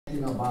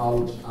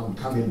About I'm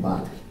coming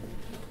back.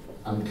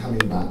 I'm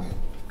coming back.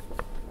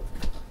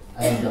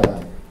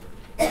 And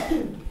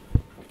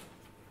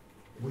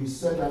we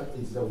said that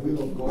it's the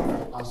will of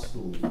God for us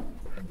to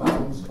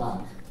bounce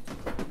back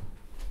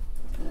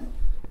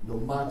no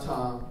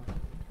matter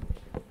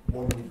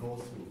what we go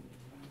through.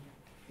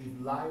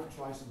 If life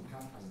tries to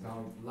cut us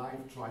down, if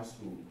life tries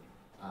to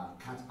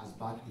cut us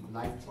back, if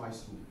life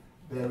tries to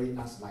bury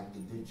us like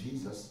it did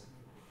Jesus,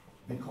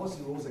 because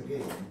he rose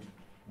again,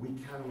 we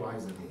can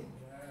rise again.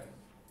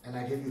 And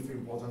I gave you 3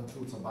 important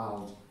truths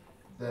about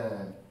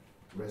the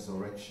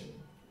resurrection.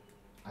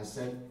 I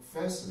said,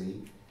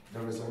 firstly,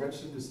 the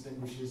resurrection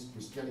distinguishes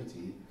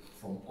Christianity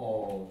from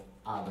all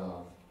other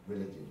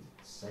religions.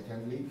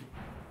 Secondly,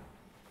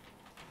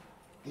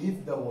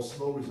 if there was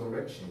no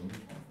resurrection,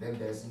 then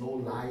there's no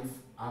life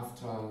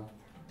after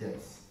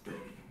death.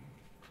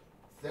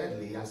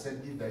 Thirdly, I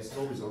said, if there's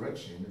no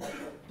resurrection,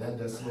 then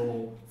there's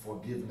no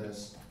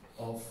forgiveness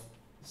of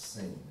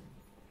sin.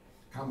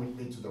 Come with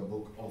me to the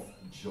book of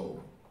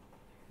Job.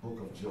 Book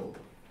of Job,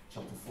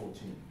 chapter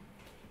 14.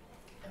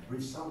 A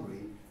brief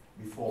summary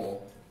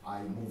before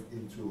I move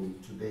into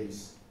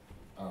today's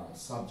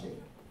subject.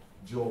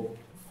 Job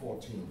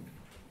 14.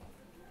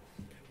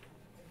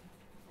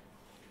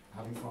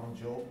 Have you found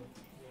Job?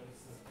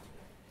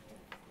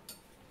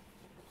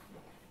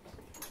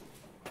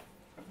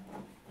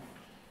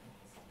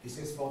 It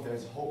says, for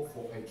there's hope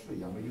for a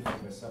tree. I'm reading from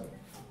verse 7.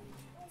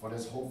 For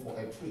there's hope for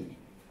a tree.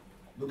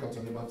 Look at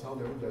your neighbor, tell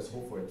them there's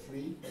hope for a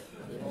tree.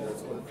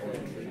 There's hope for a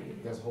tree.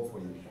 There's hope for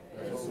you.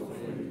 There's hope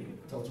for you.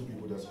 Tell 2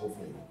 people there's hope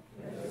for you.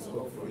 There's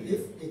hope for you.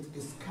 If it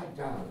is cut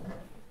down,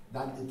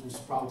 then it will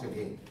sprout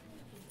again.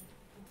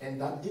 And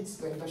that its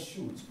tender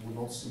shoot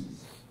will not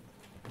cease.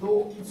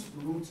 Though its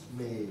root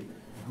may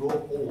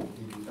grow old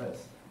in the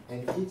earth,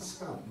 and its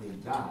stump may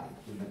die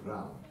in the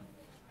ground,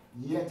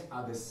 yet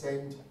at the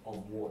scent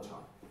of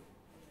water.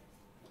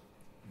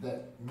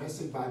 The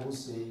Message Bible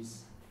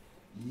says,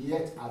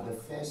 yet at the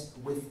first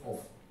whiff of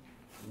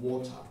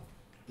water,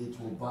 it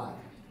will bud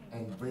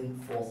and bring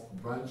forth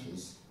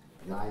branches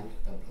like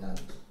a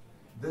plant.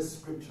 This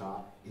scripture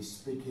is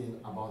speaking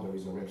about the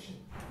resurrection.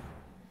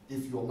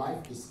 If your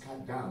life is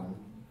cut down,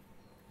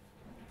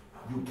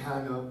 you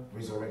cannot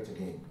resurrect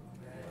again.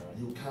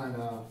 You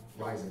cannot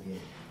rise again.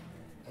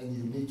 And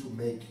you need to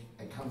make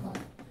a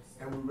comeback.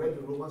 And we read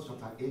in Romans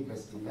chapter 8,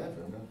 verse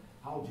 11,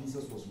 how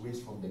Jesus was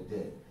raised from the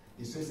dead.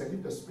 It says that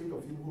if the spirit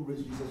of him who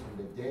raised Jesus from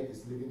the dead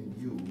is living in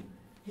you,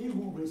 he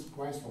who raised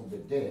Christ from the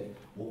dead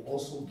will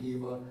also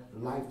give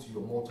life to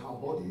your mortal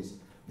bodies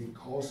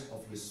because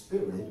of his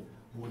spirit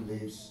who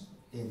lives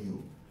in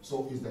you.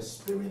 So it's the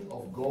spirit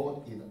of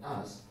God in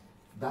us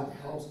that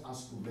helps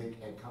us to make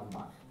a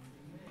comeback.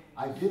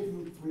 I gave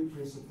you 3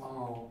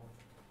 principles,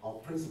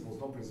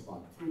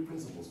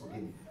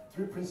 forgive me.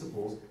 3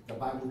 principles the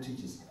Bible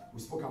teaches. We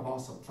spoke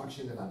about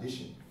subtraction and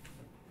addition.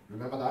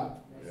 Remember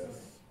that?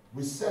 Yes.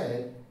 We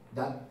said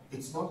that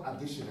it's not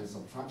addition and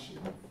subtraction.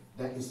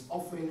 There is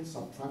often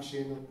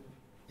subtraction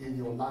in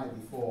your life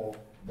before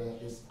there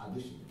is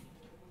addition.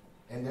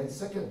 And then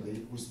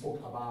secondly, we spoke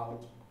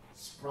about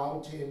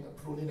sprouting,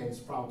 pruning and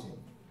sprouting.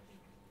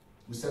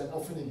 We said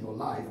often in your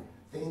life,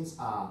 things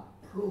are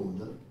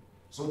pruned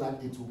so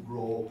that it will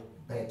grow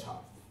better.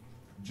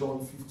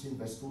 John 15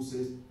 verse 2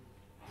 says,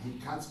 he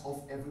cuts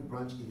off every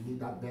branch in me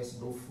that bears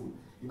no fruit.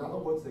 In other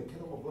words, the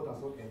kingdom of God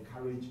does not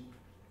encourage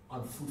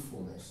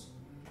unfruitfulness.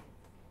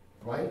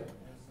 Right?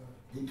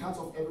 He cuts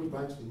off every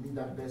branch in me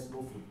that bears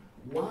no fruit.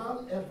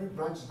 While every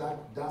branch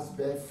that does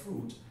bear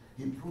fruit,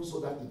 he prunes so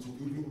that it will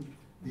even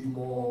be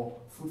more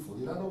fruitful.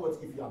 In other words,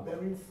 if you are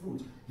bearing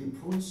fruit, he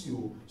prunes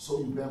you so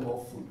you bear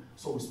more fruit.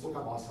 So we spoke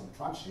about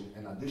subtraction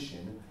and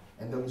addition,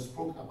 and then we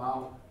spoke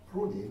about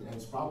pruning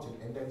and sprouting,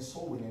 and then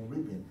sowing and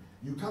reaping.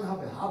 You can't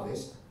have a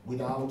harvest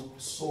without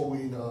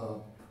sowing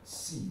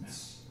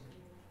seeds.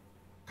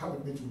 Come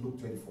with me to Luke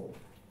 24.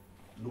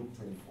 Luke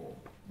 24.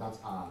 That's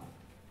our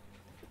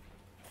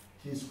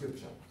key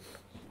scripture.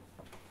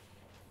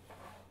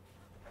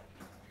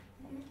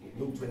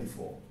 Luke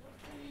 24.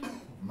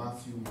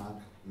 Matthew,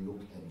 Mark,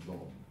 Luke, and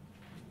John.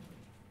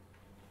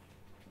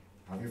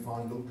 Have you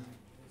found Luke?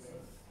 Yes.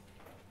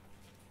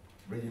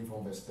 Reading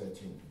from verse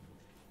 13.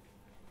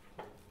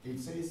 It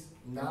says,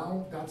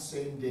 now that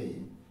same day,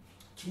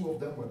 2 of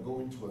them were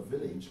going to a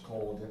village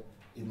called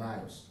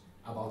Emmaus,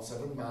 about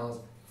 7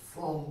 miles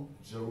from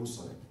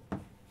Jerusalem.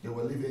 They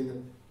were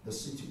leaving the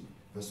city.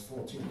 Verse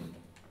 14.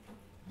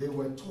 They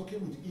were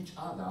talking with each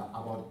other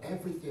about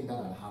everything that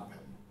had happened.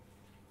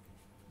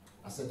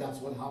 I said that's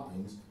what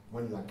happens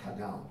when you are cut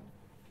down.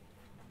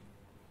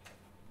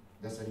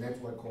 There's a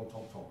network called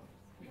Talk.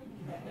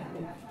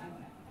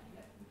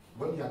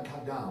 When you are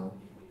cut down,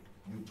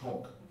 you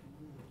talk.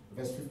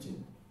 Verse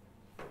 15.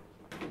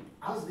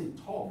 As they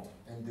talked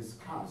and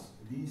discussed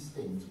these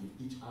things with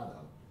each other,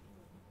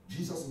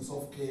 Jesus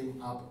himself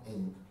came up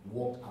and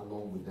walked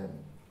along with them,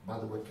 but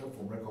they were kept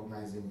from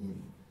recognizing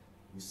him.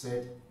 He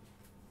said,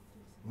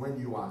 when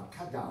you are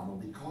cut down,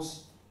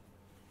 because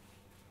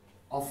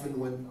often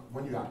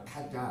when you are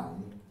cut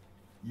down,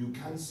 you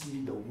can't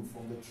see the wood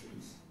from the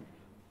trees.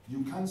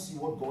 you can't see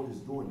what God is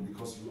doing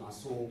because you are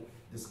so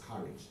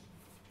discouraged.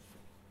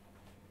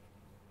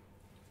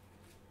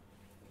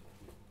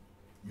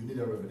 You need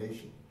a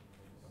revelation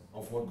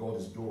of what God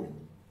is doing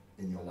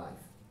in your life.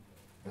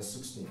 Verse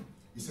 16.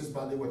 He says,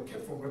 but they were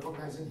kept from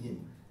recognizing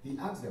him. He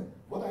asked them,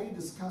 what are you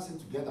discussing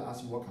together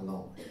as you walk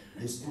along?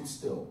 They stood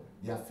still,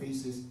 their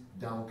faces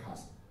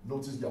downcast.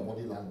 Notice their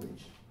body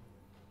language.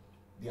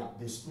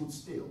 They stood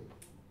still.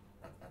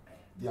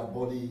 Their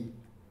body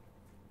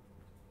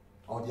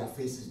or their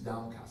faces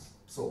downcast.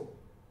 So,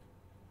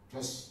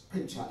 just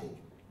picture it.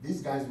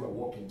 These guys were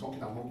walking,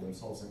 talking among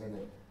themselves, and then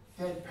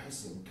a third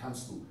person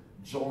comes to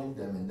join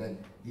them, and then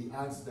he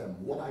asks them,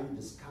 what are you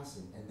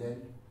discussing? And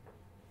then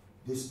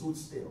they stood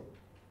still,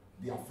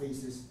 their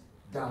faces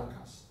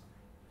downcast.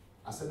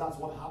 I said that's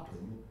what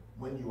happened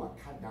when you are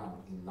cut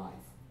down in life.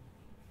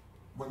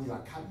 When you are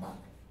cut back.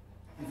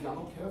 If you are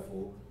not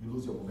careful, you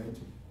lose your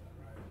momentum.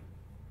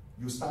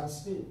 You stand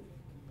still.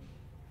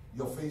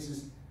 Your face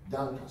is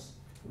downcast.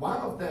 One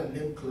of them,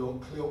 named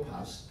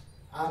Cleopas,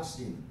 asked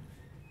him,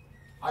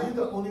 are you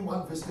the only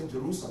one visiting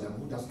Jerusalem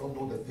who does not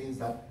know the things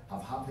that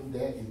have happened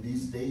there in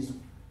these days?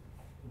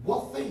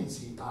 What things,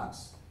 he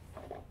asked.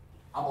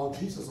 About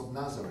Jesus of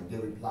Nazareth, they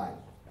replied.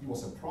 He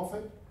was a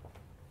prophet,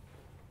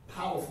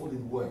 powerful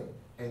in word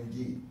and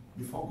deed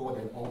before God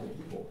and all the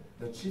people.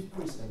 The chief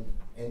priests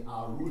and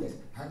our rulers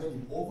handed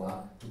him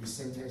over to be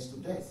sentenced to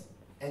death,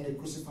 and they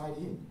crucified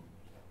him.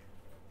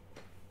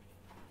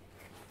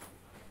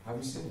 Have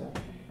you seen that?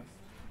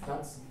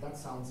 That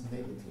sounds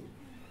negative.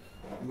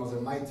 He was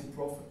a mighty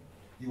prophet.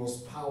 He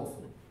was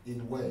powerful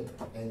in word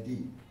and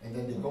deed. And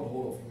then they got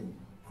hold of him,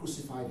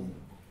 crucified him.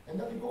 And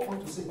then they go on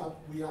to say, but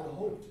we had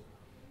hoped.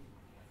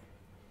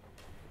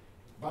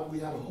 But we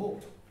had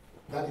hoped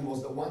that he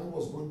was the one who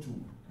was going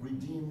to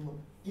redeem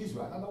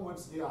Israel. In other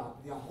words, their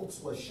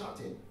hopes were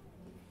shattered.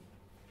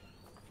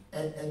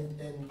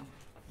 And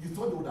you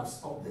thought they would have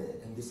stopped there.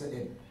 And they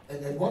said,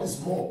 and what is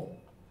more?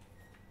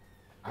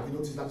 Have you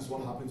noticed that is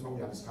what happens when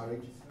we are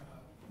discouraged?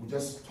 We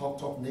just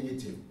talk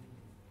negative.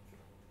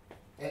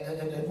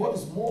 And what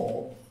is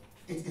more,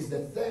 it is the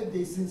third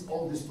day since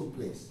all this took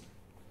place.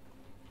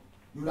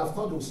 You would have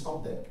thought they would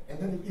stop there. And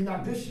then in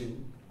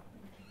addition,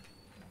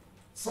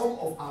 some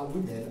of our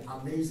women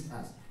amazed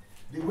us.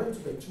 They went to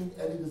the tomb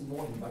early this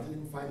morning but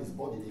didn't find his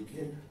body. They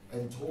came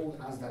and told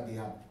us that they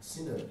had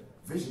seen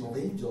a vision of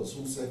angels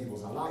who said he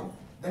was alive.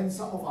 Then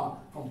some of our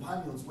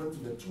companions went to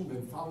the tomb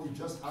and found it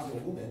just as the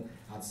woman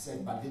had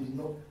said, but they did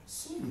not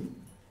see him.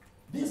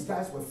 These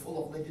guys were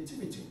full of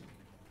negativity.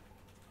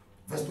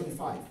 Verse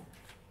 25.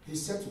 He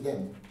said to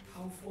them,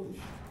 how foolish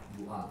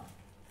you are,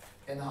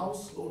 and how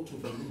slow to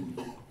believe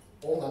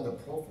all that the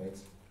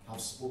prophets have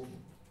spoken.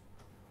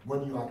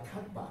 When you are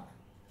cut back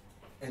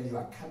and you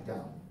are cut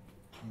down,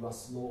 you are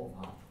slow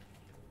of heart.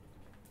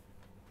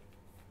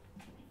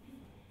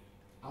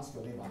 Ask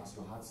your neighbor, has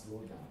your heart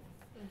slowed down?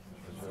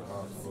 Has your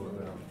heart slowed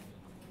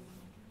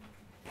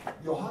down?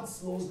 Your heart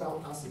slows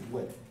down as it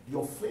were.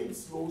 Your faith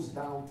slows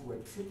down to a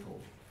trickle.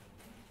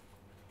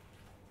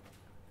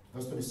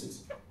 Verse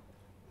 26.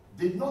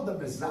 Did not the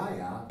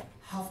Messiah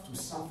have to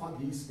suffer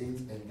these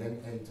things and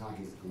then enter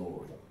his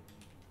glory?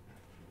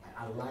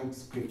 I like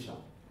scripture.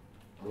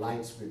 I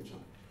like scripture.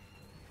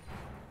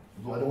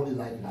 Though I don't only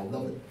like it, I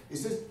love it. It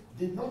says,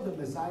 did not the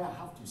Messiah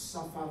have to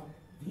suffer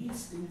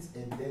these things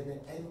and then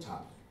enter?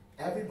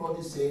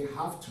 Everybody say,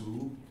 have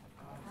to.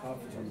 Have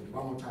to.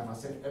 One more time. I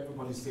said,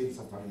 everybody say this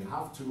after me.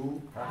 Have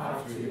to.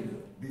 Have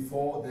to.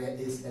 Before there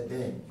is a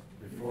then.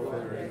 Before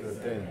there is a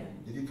then.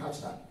 Did you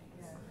catch that?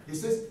 He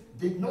says,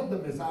 did not the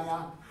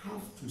Messiah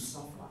have to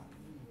suffer?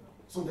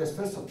 So there's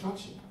first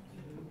subtraction.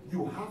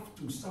 You have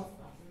to suffer.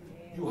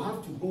 You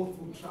have to go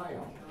through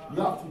trial.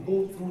 You have to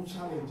go through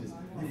challenges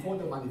before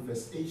the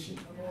manifestation.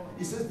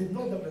 He says, did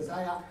not the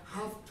Messiah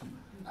have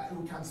to?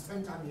 We can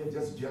spend time here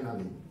just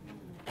journaling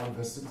on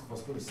verse 6,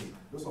 verse 26.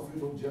 Those of you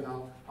who don't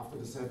journal after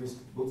the service,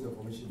 go to the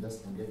information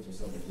desk and get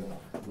yourself a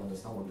journal. You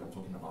understand what we are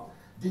talking about.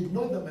 Did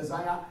not the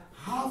Messiah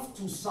have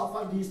to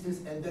suffer these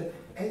things and then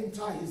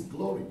enter his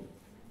glory?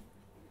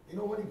 You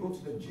know, when you go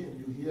to the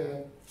gym, you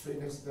hear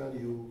trainers tell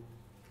you,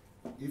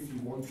 if you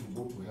want to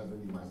go to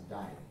heaven, you must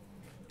die.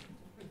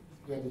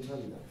 Yeah, they tell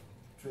you that.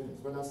 Trainers,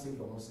 whether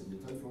saved or not saved, they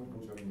tell you if you want to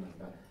go to heaven, you must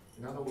die.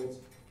 In other words,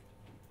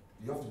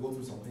 you have to go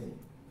through some pain.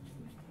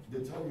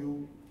 They tell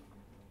you,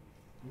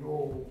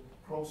 no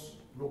cross,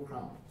 no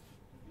crown.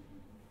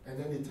 And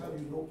then they tell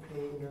you, no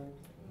pain,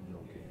 no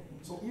gain.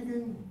 So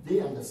even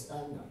they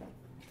understand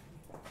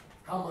that.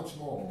 How much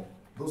more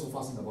those of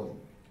us in the body?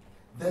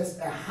 There's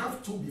a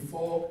have to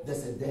before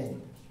there's a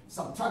then.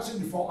 Subtraction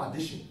before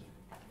addition.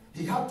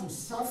 He had to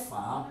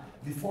suffer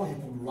before he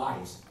could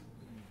rise.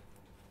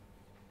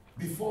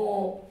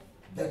 Before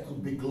there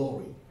could be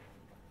glory.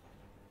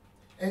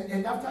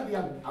 And after they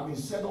had,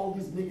 said all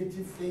these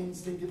negative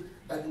things, thinking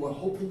that they were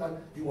hoping that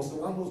he was the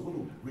one who was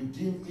going to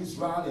redeem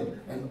Israel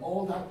and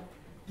all that,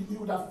 you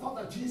would have thought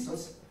that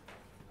Jesus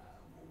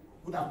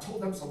would have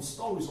told them some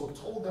stories or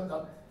told them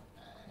that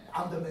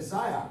I'm the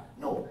Messiah.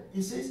 No,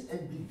 he says,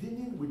 and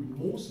beginning with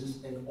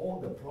Moses and all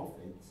the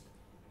prophets,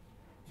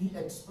 He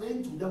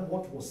explained to them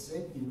what was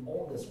said in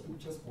all the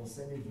scriptures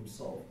concerning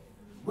himself.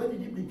 When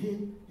did he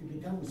begin? He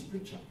began with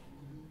scripture.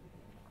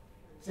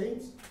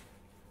 Saints,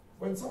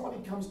 when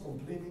somebody comes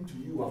complaining to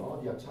you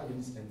about their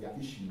challenges and their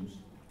issues,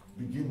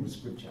 begin with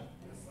scripture.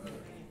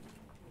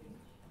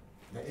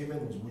 The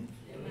amen was weak.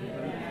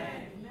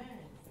 Amen.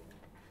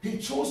 He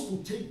chose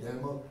to take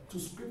them to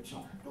scripture.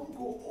 Don't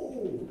go,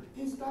 oh,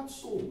 is that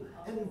so?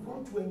 And you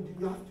want to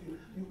endure,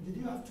 did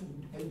you have to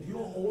endure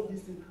all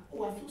these things?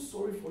 Oh, I feel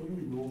sorry for you,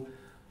 you know.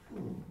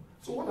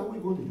 So what are we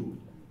going to do?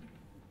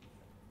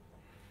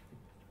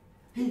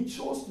 He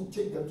chose to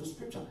take them to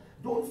scripture.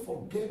 Don't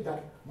forget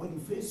that when you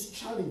face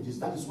challenges,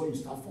 that is where you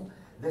start from.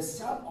 The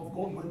Son of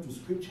God went to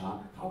scripture,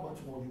 how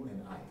much more you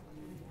and I?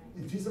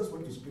 If Jesus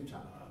went to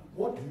scripture,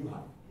 what do you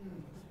have?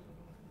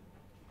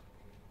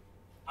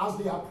 As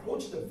they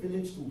approached the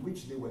village to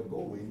which they were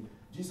going,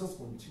 Jesus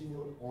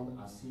continued on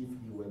as if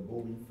he were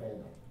going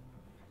further.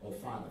 Or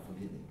farther,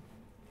 forgive me.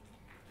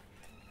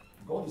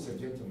 God is a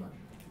gentleman.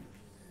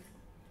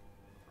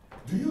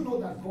 Do you know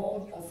that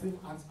God often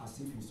acts as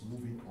if he's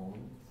moving on?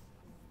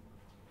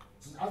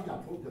 Since as they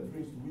approached the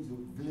village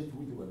to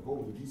which they were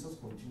going, Jesus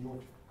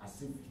continued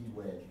as if he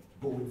were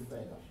going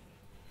further.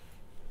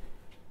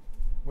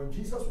 When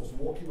Jesus was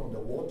walking on the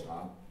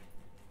water,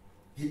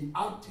 he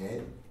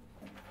acted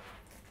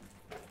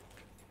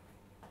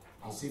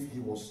as if he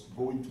was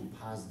going to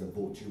pass the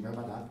boat. You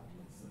remember that?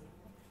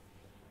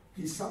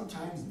 He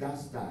sometimes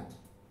does that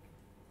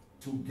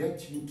to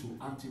get you to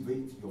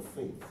activate your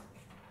faith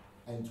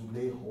and to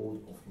lay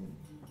hold of him.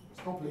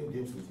 He's not playing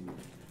games with you.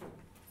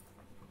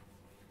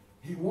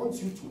 He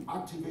wants you to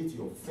activate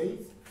your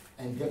faith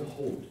and get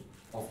hold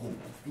of him.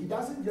 He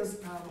doesn't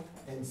just come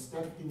and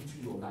step into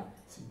your life.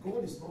 See,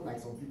 God is not like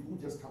some people who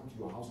just come to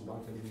your house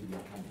without telling you they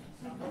are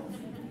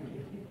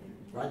coming.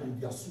 Right? In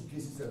their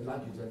suitcases and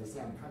luggage, and they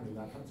say, I'm coming,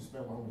 I come to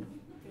spend 1 week.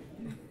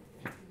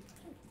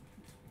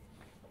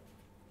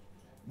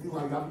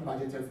 Meanwhile, you haven't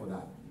budgeted for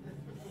that.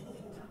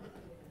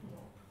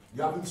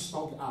 You haven't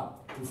stocked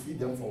up to feed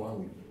them for 1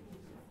 week.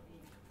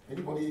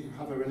 Anybody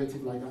have a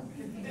relative like that?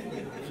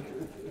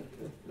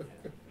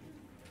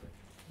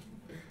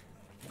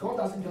 God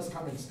doesn't just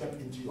come and step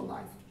into your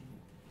life.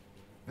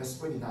 Verse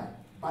 29.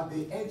 But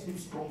they urged him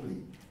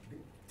strongly.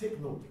 Take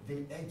note,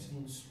 they urged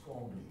him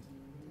strongly.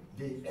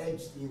 They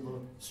urged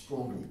him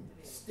strongly.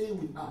 Stay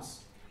with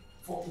us,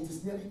 for it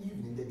is nearly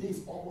evening. The day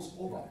is almost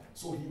over.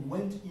 So he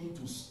went in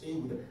to stay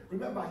with them.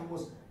 Remember, he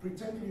was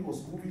pretending he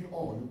was moving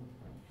on.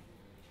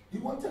 He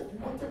wanted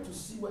to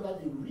see whether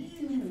they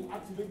really will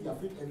activate their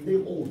faith and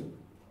lay hold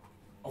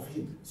of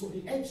him. So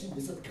they urged him.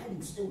 They said, come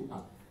and stay with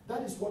us.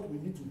 That is what we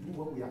need to do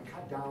when we are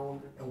cut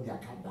down and we are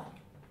cut back.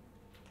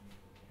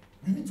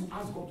 You need to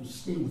ask God to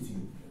stay with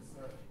you.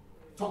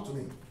 Talk to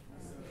me.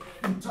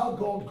 You tell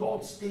God,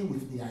 God, stay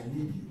with me. I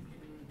need you.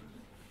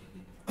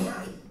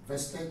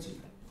 Verse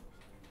 30.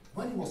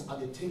 When he was at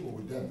the table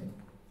with them,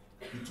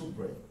 he took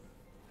bread,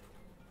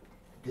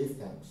 gave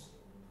thanks,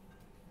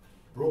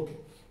 broke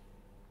it,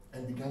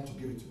 and began to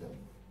give it to them.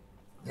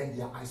 Then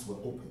their eyes were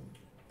opened,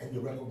 and they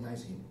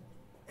recognized him,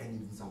 and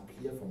he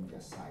disappeared from their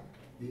sight.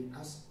 They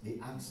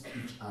asked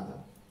each other,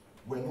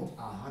 were not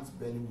our hearts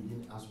burning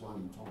within us while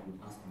he talked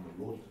with us in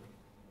the road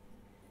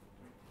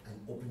and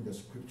opened the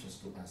scriptures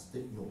to us?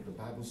 Take note, the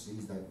Bible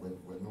says that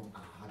we're not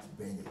our hearts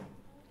burning.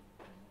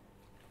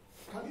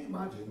 Can you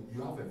imagine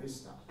you have a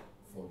visitor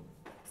for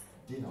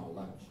dinner or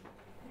lunch,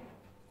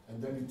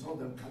 and then you tell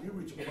them, can you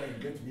reach over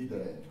and get me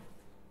the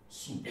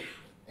soup?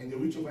 And they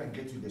reach over and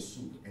get you the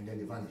soup, and then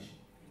they vanish.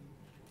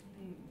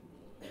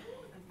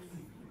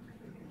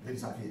 They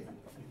disappear.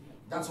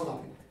 That's what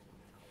happened.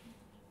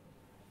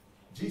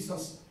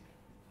 Jesus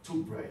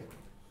took bread,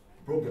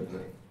 broke the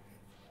bread,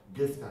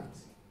 gave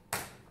thanks,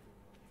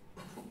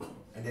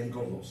 and then he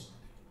got lost.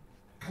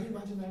 Can you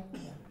imagine that?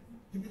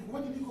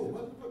 Where did he go?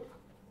 What?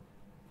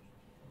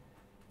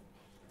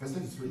 Verse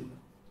 33.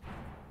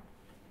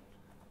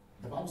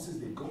 The Bible says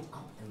they got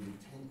up and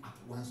returned at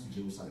once to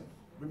Jerusalem.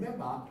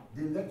 Remember,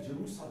 they left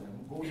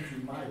Jerusalem going to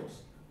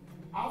Emmaus.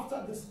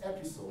 After this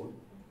episode,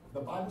 the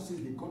Bible says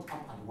they got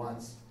up at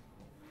once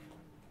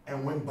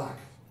and went back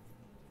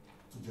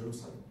to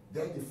Jerusalem.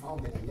 There they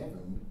found the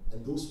 11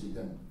 and those with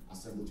them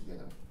assembled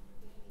together.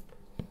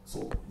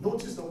 So,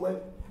 notice the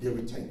word they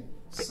returned.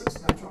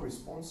 6 natural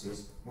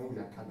responses when we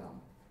are cut down.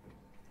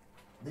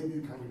 Maybe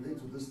you can relate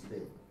to this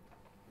today.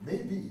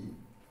 Maybe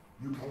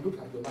you can look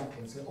at your life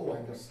and say, oh, I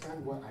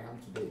understand where I am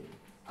today.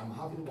 I'm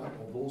having one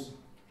of those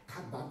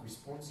cut-back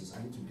responses.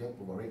 I need to get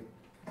over it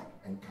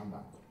and come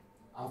back.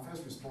 Our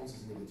first response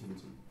is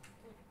negativity.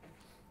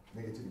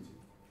 Negativity.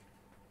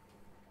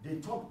 They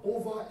talked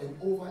over and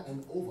over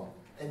and over.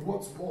 And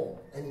what's more,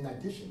 and in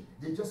addition,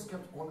 they just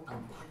kept on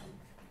unpacking.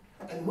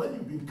 And when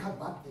you've been cut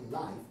back in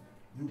life,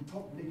 you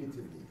talk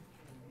negatively.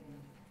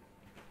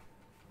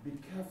 Be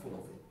careful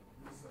of it.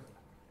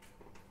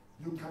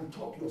 You can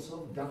talk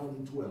yourself down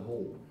into a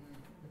hole.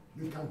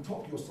 You can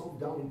talk yourself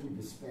down into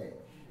despair.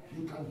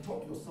 You can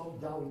talk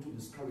yourself down into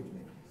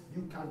discouragement.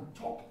 You can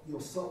talk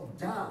yourself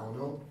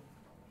down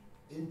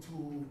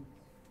into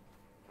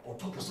or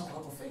talk yourself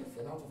out of faith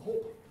and out of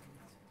hope.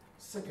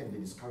 Secondly,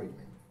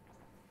 discouragement.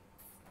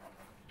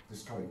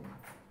 Discouragement.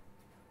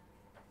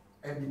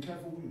 And be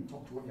careful who you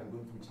talk to when you are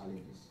going through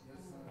challenges.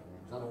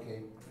 Is that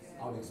okay?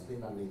 I'll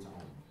explain that later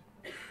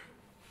on.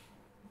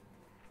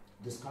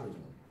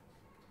 Discouragement.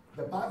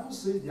 The Bible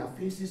says their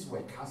faces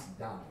were cast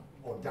down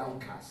or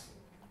downcast.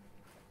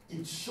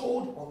 It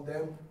showed on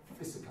them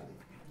physically.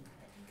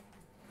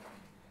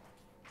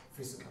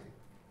 Physically.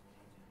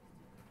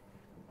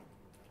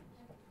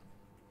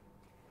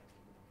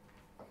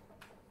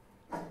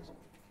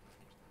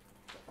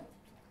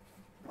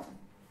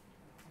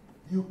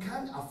 You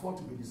can't afford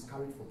to be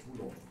discouraged for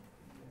too long.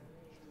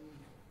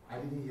 I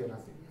didn't hear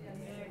nothing. Yes.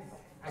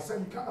 I said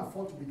you can't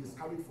afford to be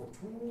discouraged for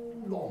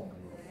too long.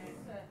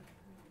 Yes.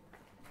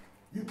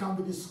 You can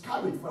be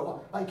discouraged for a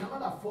while, but you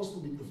cannot afford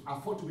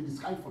to be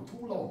discouraged for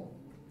too long.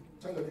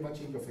 Tell your neighbor,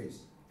 change your face.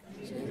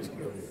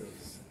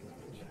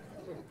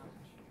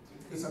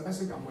 It's a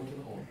message I'm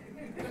working on.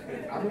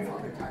 I don't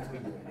find the title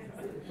here.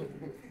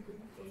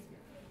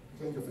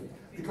 Change your face.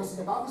 Because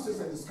the Bible says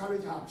a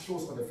discouraged heart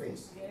shows on the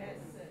face. Yes.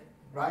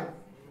 Right?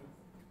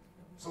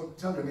 So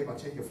tell your neighbor,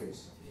 change your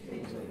face.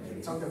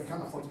 Tell them you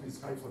can't afford to be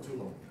discouraged for too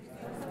long.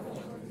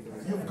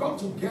 You've got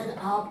to get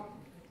up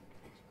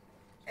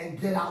and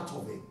get out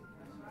of it.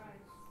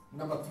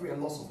 Number 3, a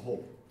loss of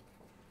hope.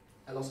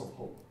 A loss of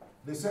hope.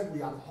 They said we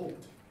had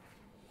hoped.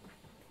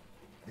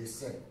 They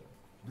said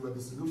they were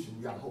disillusioned,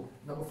 we had hope.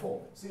 Number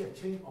 4, see a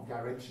change of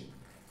direction.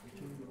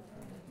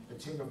 A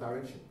change of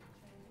direction.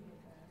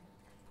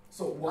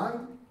 So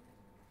 1,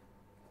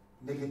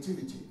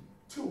 negativity.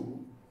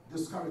 2,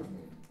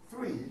 discouragement.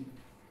 3,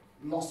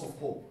 loss of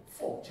hope.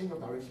 4, change of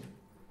direction.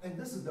 And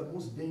this is the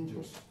most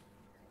dangerous.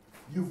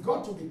 You've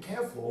got to be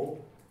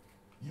careful.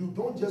 You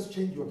don't just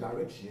change your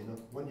direction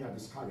when you are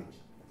discouraged.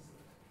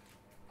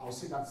 I'll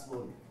say that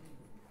slowly.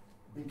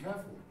 Be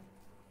careful.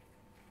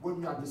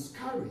 When you are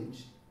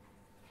discouraged,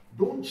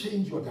 don't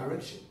change your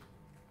direction.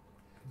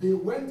 They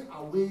went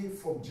away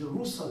from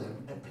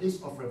Jerusalem, a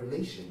place of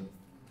revelation,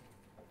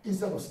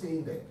 instead of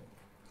staying there.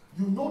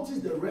 You notice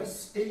the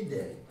rest stayed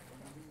there,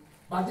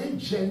 but they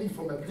journeyed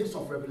from a place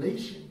of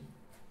revelation.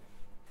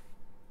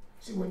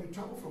 See, when you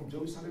travel from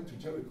Jerusalem to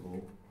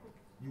Jericho,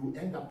 you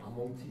end up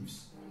among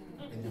thieves,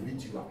 and they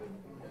beat you up.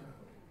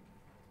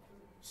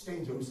 Stay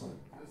in Jerusalem.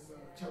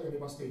 Tell your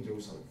neighbor, stay in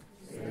Jerusalem.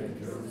 Stay in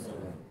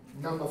Jerusalem.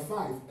 Number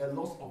 5, a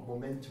loss of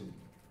momentum.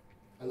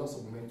 A loss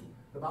of momentum.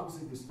 The Bible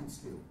says they stood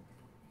still.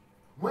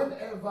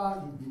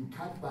 Whenever you've been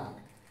cut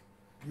back,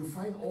 you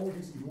find all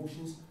these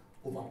emotions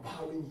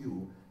overpowering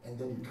you, and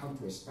then you come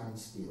to a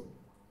standstill.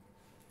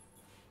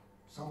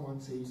 Someone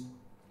says,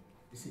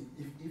 you see,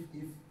 if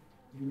you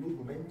lose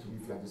momentum,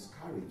 if you are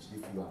discouraged,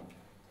 if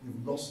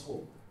you've lost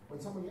hope. When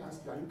somebody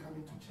asks you, are you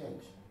coming to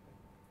church?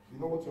 You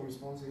know what your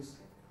response is?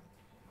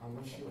 I'm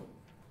not sure.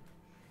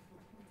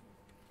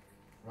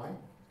 Right?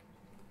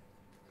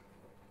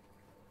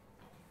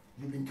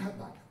 You've been cut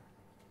back.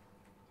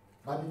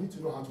 But you need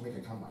to know how to make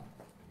a comeback.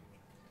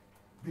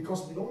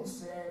 Because we don't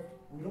serve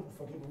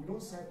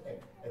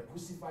a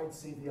crucified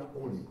Savior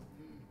only.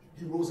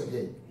 He rose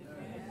again.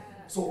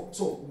 So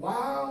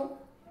while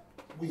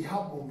we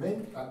have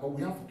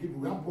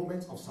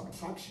moments of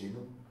subtraction,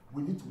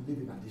 we need to live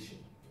in addition.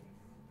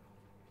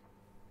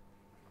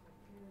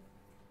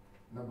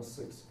 Number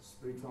 6,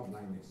 spiritual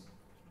blindness.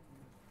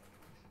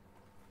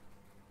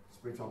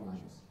 Spiritual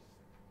blindness.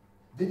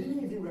 They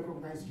didn't even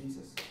recognize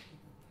Jesus.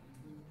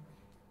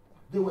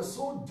 They were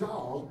so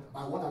dull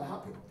by what had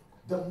happened.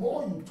 The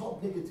more you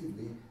talk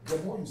negatively, the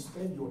more you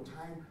spend your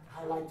time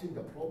highlighting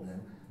the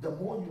problem, the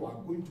more you are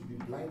going to be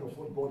blind of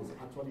what God is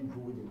actually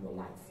doing in your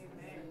life.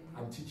 Amen.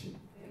 I'm teaching.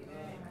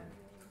 Amen.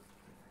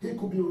 He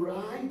could be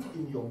right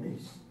in your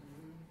midst,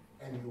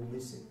 and you'll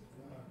miss it.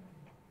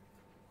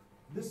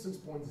 This 6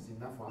 points is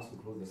enough for us to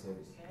close the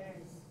service.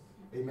 Yes.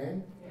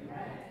 Amen?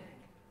 Amen.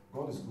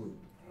 God is good.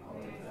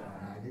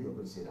 I knew you were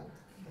going to say that.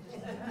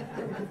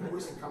 Let me give you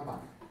ways to come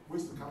back.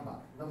 Ways to come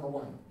back. Number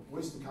 1,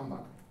 ways to come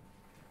back.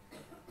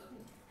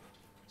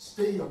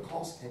 Stay your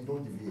course and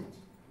don't deviate.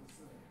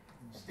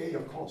 Stay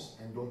your course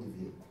and don't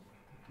deviate.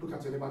 Look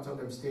at your neighbor, tell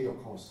them, stay your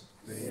course.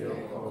 Stay your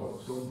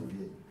course. Don't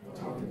deviate.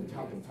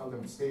 Tell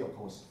them, stay your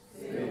course.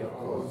 Stay your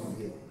course. Don't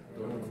deviate.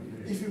 Don't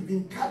deviate. If you've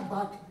been cut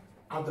back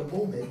at the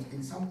moment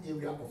in some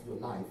area of your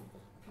life,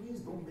 please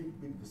don't make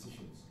big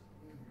decisions.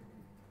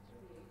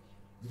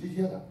 Did you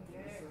hear that?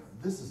 Yes.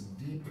 This is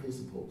deep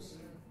principles.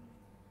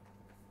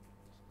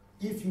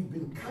 If you've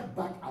been cut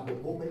back at the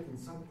moment in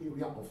some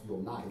area of your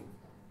life,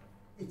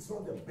 it's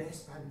not the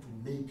best time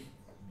to make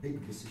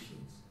big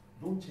decisions.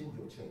 Don't change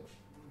your church.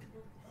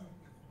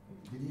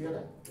 Did you hear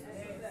that?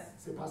 Yes.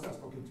 Say, Pastor's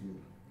talking to you.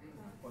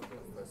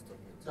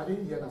 I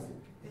didn't hear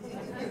nothing.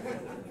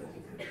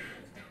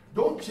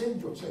 Don't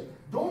change your church.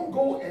 Don't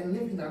go and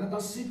live in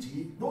another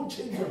city. Don't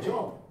change your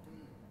job.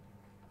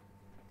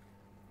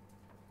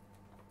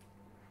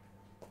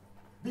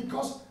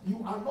 Because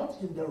you are not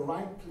in the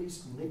right place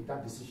to make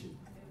that decision.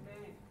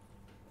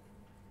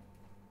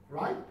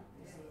 Right?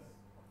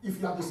 If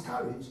you are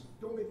discouraged,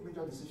 don't make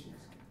major decisions.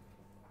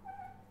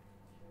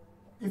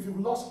 If you've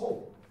lost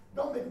hope,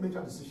 don't make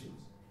major decisions.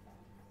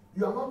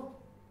 You are not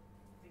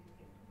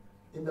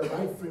in the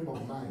right frame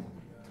of mind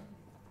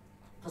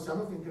because you are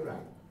not thinking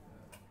right.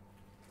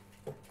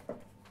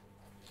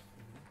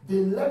 They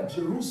left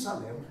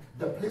Jerusalem,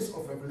 the place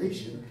of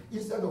revelation.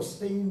 Instead of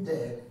staying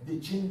there, they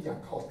changed their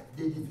course.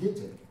 They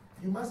deviated.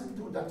 You mustn't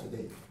do that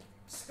today.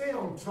 Stay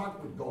on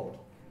track with God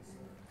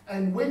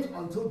and wait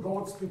until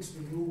God speaks to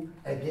you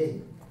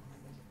again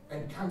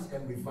and comes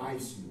and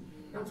revives you.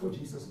 That's what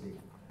Jesus did.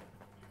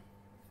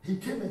 He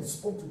came and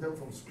spoke to them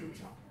from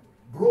scripture,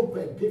 broke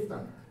bread, gave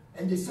them,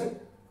 and they said,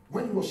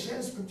 when he was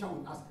sharing scripture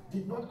with us,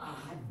 did not our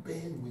heart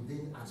burn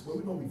within us? Were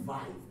we not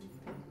revived?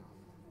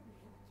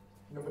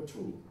 Number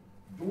two,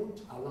 don't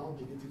allow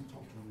negative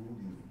talk to rule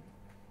you.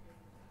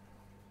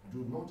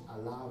 Do not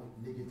allow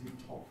negative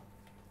talk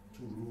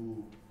to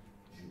rule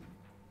you.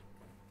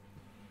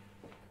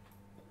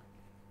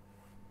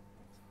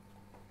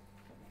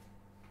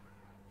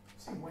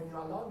 See, when you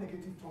allow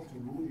negative talk to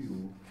rule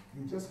you,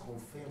 you just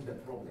confirm the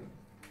problem.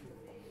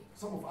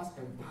 Some of us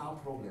empower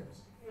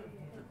problems.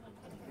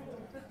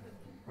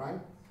 Right?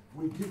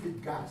 We give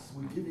it gas,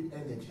 we give it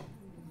energy.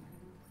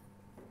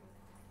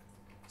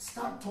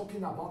 Start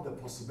talking about the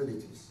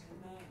possibilities.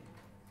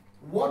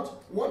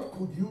 What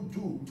could you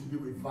do to be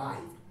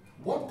revived?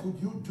 What could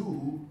you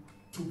do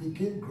to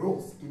begin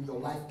growth in your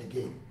life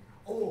again?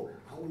 Oh,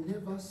 I will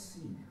never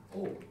see.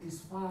 Oh,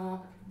 it's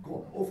far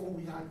gone. Oh, for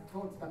we had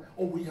thought that.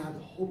 Oh, we had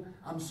hope.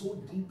 I'm so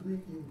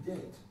deeply in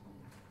debt.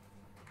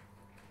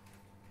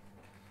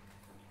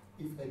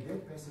 If a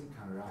dead person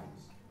can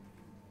rise,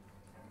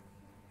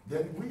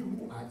 then we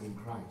who are in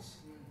Christ,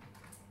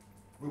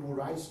 we will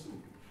rise too.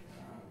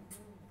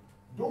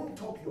 Don't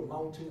talk your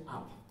mountain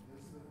up.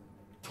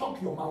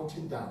 Talk your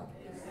mountain down.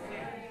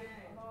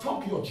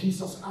 Talk your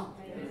Jesus up.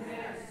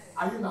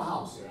 Are you in the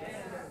house?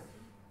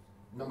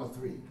 Number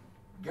three,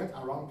 get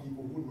around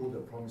people who know the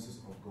promises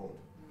of God.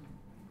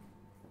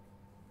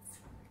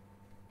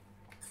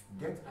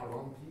 Get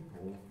around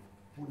people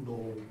who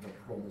know the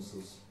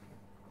promises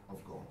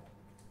of God.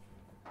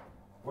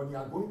 When you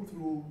are going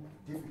through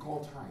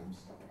difficult times,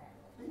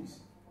 please,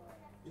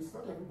 it's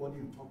not everybody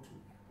you talk to.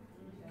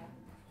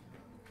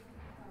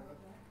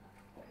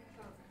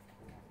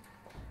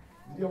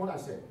 Did you hear what I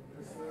said?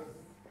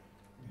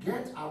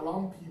 Get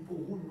around people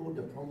who know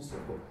the promise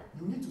of God.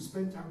 You need to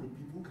spend time with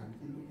people who can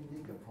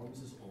illuminate the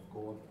promises of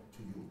God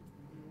to you.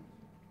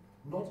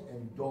 Not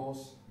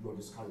endorse your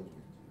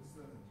discouragement.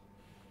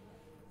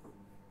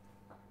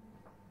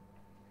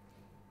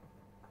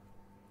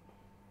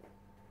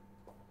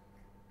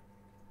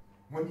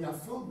 When you are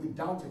filled with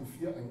doubt and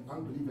fear and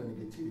unbelief and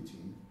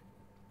negativity,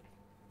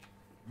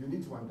 you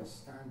need to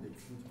understand the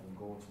truth of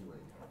God's word.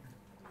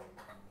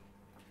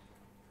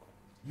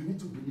 You need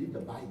to believe the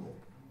Bible.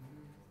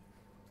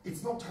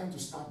 It's not time to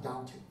start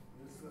doubting.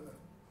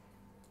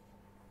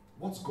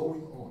 What's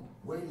going on?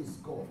 Where is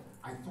God?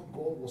 I thought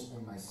God was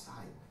on my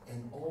side.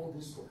 And all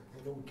this,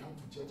 and then we come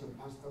to church and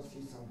pastor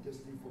says, I'm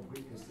destined for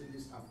greatness. Say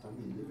this after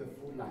me. Live a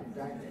full life.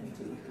 Die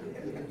empty.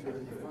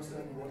 The first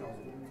time what I was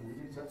going to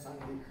read church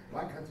Sunday,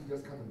 why can't you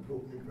just come and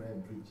blow me prayer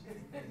and preach?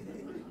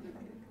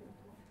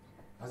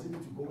 Does it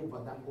need to go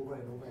over that over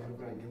and over and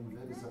over again? We've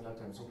heard this several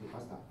times. Okay,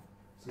 pastor,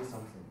 say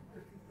something.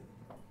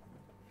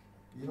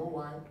 You know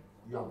why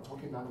you are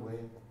talking that way?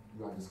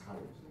 You are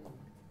discouraged.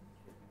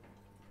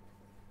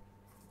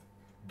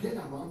 Get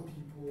around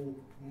people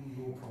who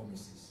know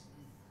promises.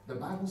 The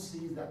Bible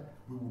says that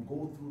we will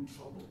go through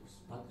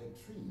troubles, but a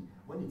tree,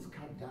 when it's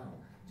cut down,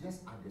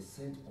 just at the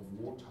scent of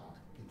water,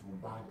 it will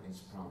bud and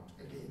sprout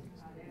again.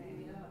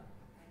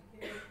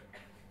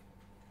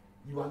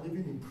 You are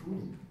living in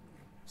pruning.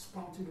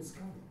 Sprouting is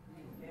coming.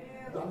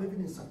 You are living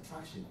in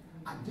subtraction.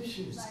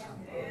 Addition is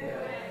coming.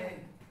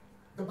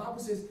 The Bible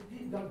says,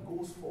 he that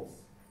goes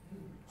forth,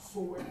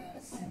 soweth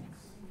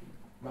seeds,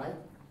 right,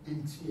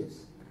 in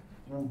tears,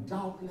 will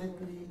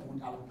doubtlessly,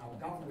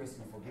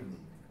 forgive me,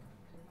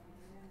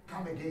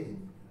 come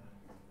again,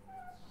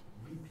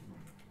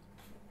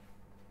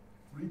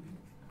 reaping.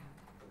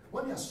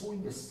 When you are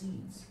sowing the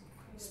seeds,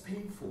 it's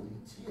painful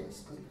in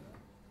tears, because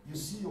you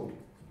see your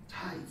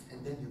tithe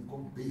and then you've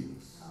got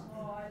bills.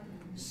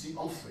 You see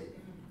offering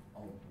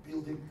or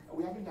building.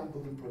 We haven't done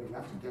building project. We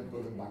have to get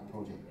building back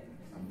project.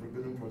 And bring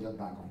building project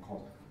back on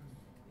course.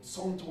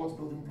 Sowing towards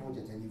building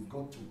project and you've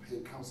got to pay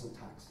council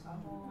tax.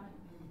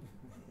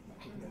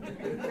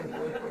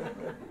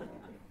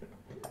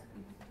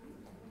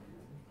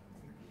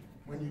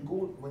 When you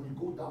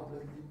go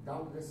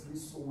doubtlessly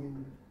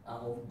sowing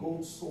or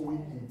go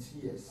sowing in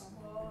tears,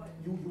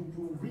 you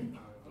reap.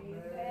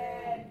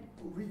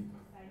 You reap.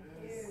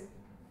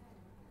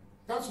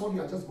 That's what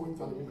you are just going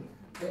through at the moment.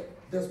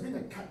 There's been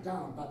a cut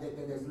down, but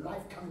there's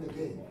life coming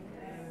again.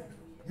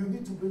 You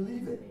need to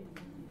believe it.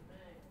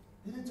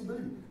 You need to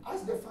believe it.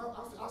 Ask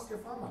a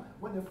farmer.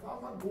 When the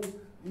farmer goes,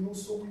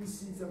 sowing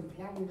seeds and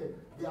plowing it,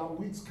 there are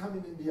weeds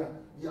coming in there.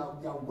 They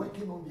are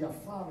working on their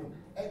farming,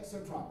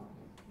 etc.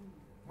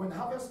 When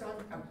harvest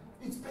comes,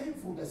 it's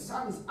painful. The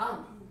sun is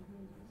up.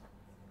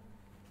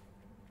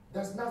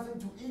 There's nothing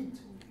to eat.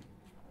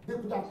 They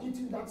could have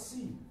eaten that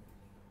seed.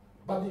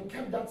 But they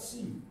kept that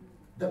seed,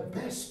 the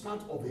best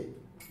part of it,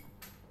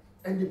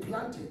 and they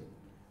planted.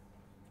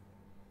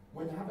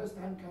 When harvest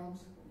time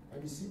comes,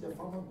 and you see the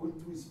farmer going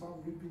through his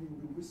farm reaping,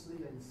 you'll be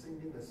whistling and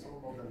singing the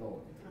song of the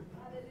Lord.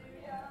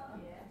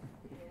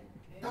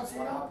 That's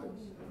what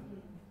happens.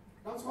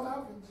 That's what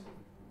happens.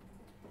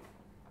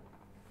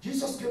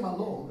 Jesus came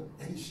along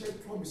and he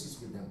shared promises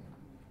with them.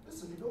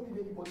 Listen, you don't need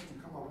anybody to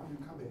come around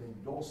you, come and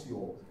endorse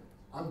your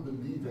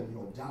unbelief and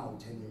your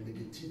doubt and your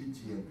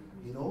negativity, and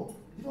you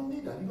don't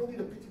need that. You don't need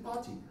a pity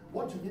party.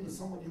 What you need is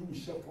somebody who will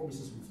share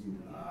promises with you.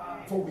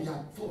 For we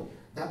had thought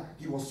that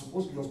he was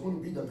going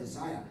to be the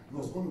Messiah. He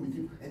was going to be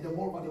him. And the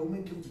moreover, the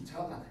woman came to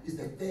tell her, it's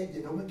the third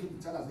day. The woman came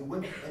to tell us they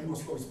went and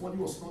his body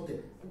was not there.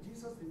 But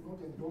Jesus did not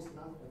endorse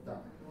none of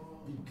that.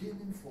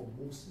 Beginning from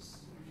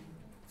Moses,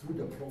 through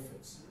the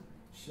prophets,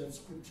 shared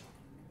scripture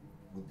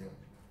with them,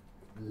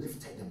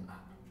 lifted them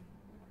up.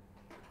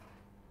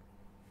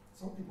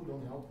 Some people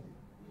don't help you.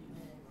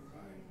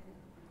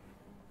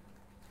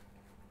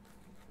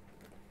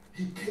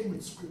 He came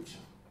with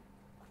scripture.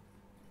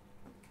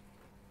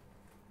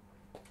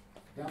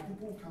 There are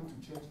people who come to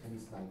church and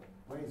it's like,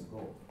 where is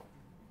God?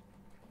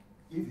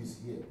 If he's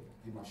here,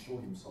 he must show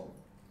himself.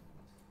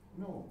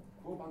 No,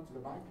 go back to the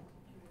Bible.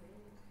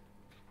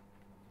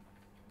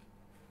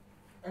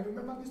 And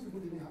remember, these people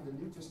didn't have the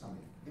New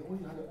Testament. They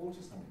only had the Old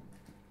Testament.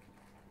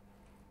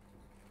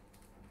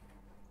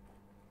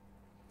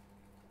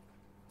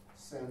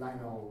 Sir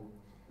Lionel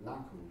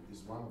Laku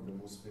is one of the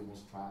most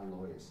famous trial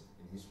lawyers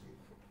in history.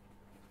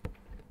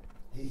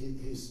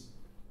 He's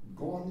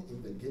gone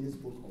in the Guinness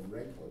Book of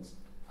Records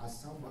as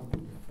someone who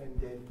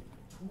defended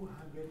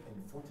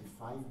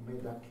 245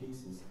 murder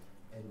cases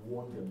and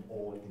won them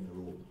all in a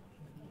row.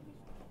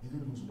 He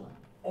didn't lose one.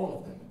 All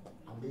of them.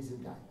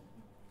 Amazing guy.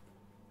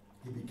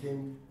 He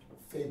became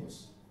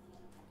famous.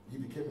 He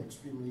became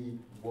extremely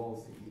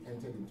wealthy. He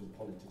entered into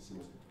politics. He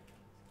was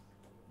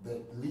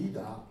the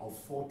leader of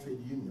 4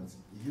 trade unions,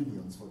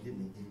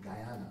 in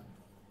Guyana.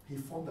 He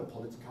formed a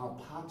political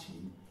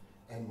party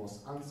and was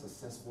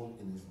unsuccessful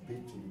in his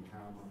bid to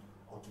become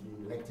or to be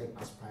elected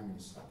as prime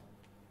minister.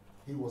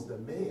 He was the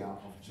mayor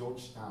of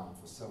Georgetown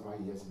for several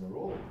years in a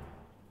row.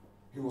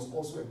 He was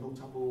also a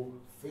notable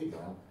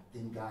figure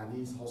in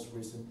Guyanese horse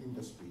racing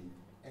industry,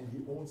 and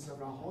he owned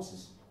several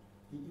horses.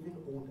 He even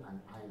owned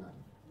an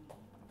island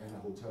and a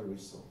hotel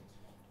resort.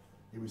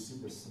 He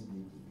received the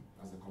CBE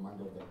as the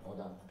commander of the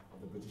Order of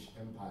the British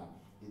Empire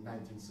in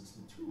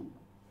 1962.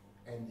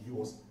 And he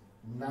was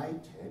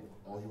knighted,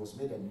 or he was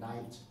made a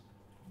knight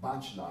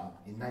bachelor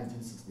in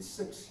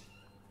 1966.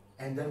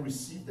 And then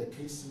received the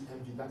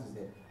KCMG, that is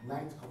the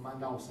Knight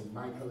Commander of St.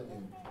 Michael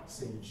and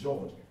St.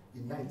 George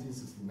in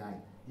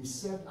 1969. He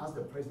served as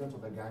the president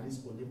of the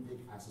Guyanese Olympic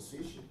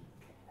Association.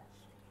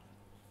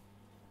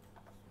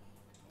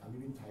 I'm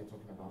even tired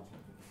talking about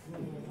him.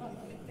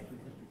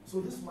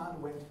 So this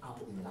man went up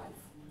in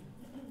life.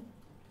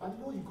 But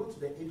he got to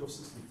the age of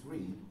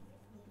 63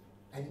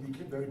 and he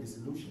became very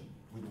disillusioned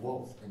with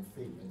wealth and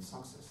fame and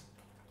success.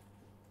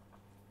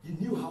 He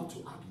knew how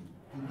to argue.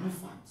 He knew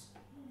facts.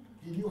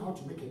 He knew how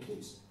to make a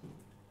case.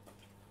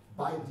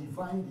 By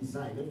divine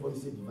design, everybody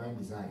say divine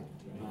design.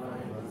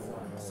 Divine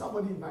design.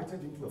 Somebody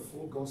invited him to a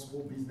full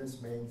gospel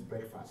businessman's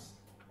breakfast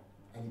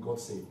and he got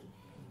saved.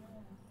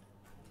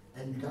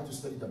 And he began to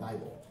study the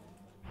Bible.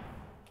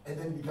 And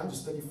then began to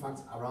study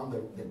facts around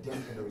the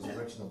death and the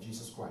resurrection of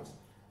Jesus Christ.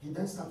 He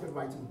then started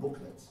writing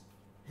booklets.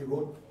 He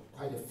wrote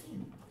quite a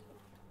few.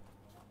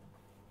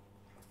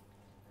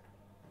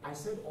 I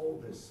said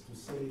all this to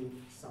say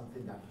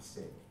something that he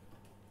said.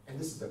 And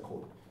this is the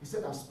quote. He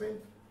said, I've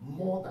spent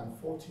more than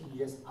 40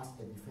 years as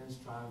a defense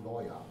trial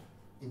lawyer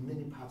in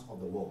many parts of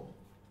the world.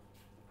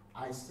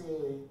 I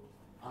say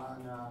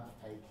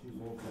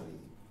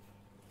unequivocally,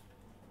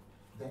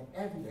 the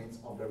evidence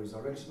of the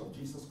resurrection of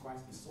Jesus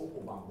Christ is so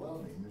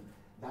overwhelming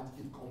that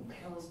it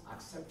compels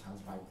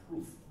acceptance by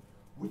proof,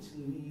 which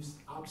leaves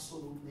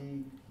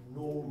absolutely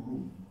no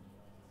room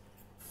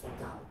for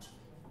doubt.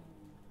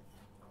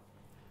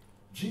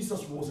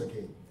 Jesus rose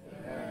again.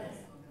 Yes.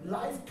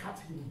 Life cut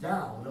him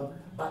down,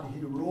 but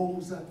he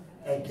rose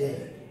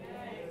again.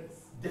 Yes.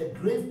 The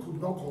grave could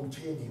not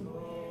contain him.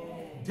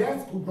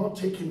 Death could not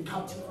take him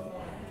captive,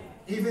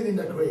 even in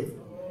the grave.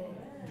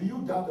 Do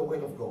you doubt the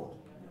word of God?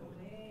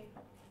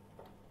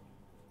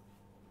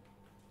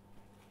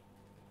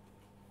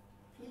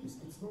 Please,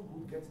 it's not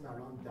good getting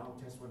around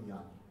doubters when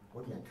you're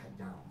cut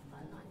down by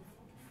life.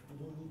 You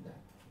don't need that.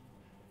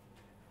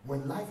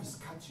 When life is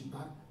cut you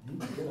back, you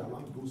need to get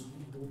around those who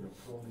know the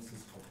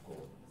promises of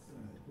God,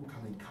 who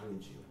can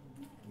encourage you.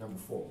 Number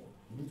 4,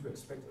 you need to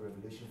expect a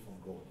revelation from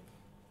God.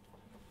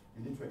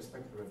 You need to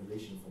expect a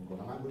revelation from God.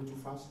 Am I going too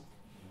fast?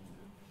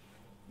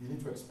 You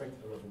need to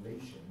expect a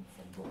revelation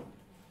from God.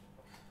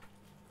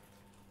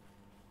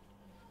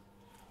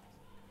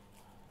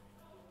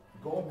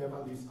 God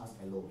never leaves us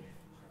alone.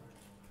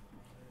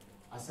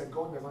 I said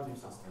God never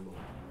leaves us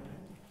alone.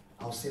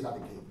 I'll say that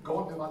again.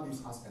 God never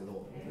leaves us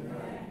alone.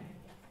 Amen.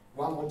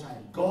 One more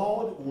time.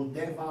 God will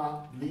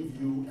never leave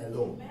you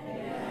alone.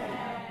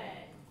 Amen.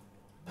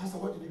 Pastor,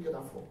 where did you get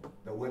that from?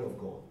 The word of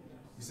God.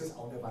 He says,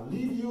 I'll never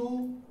leave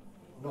you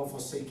nor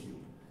forsake you.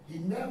 He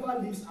never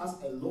leaves us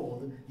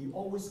alone. He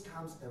always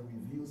comes and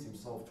reveals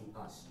himself to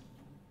us.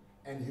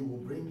 And he will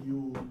bring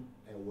you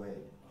a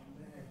word.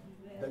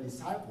 The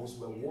disciples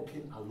were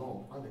walking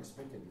along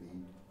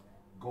unexpectedly.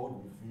 God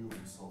revealed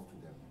himself to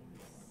them.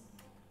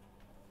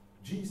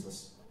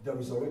 Jesus, the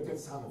resurrected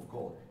Son of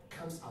God,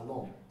 comes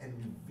along and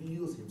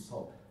reveals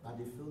himself, but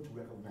they fail to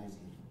recognize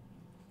him.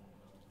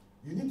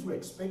 You need to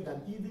expect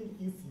that even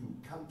if you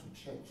come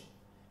to church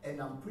and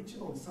I'm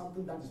preaching on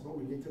something that is not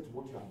related to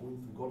what you are going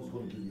through, God is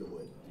going to give you a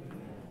word.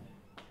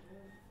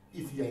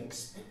 If you are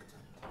expectant,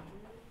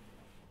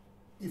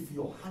 if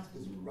your heart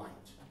is right,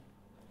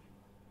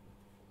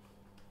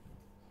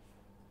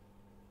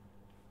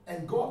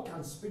 and God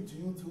can speak to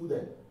you through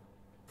the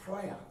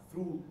prayer,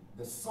 through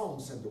the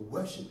songs and the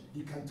worship,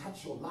 he can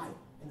touch your life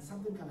and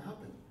something can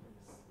happen.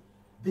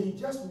 They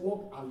just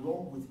walked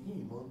along with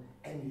him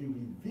and he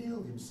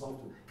revealed himself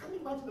to them. Can you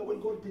imagine the way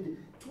God did it?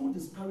 Two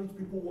disparate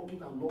people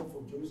walking along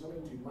from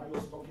Jerusalem to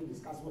Emmaus, talking,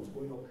 discussing what's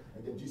going on,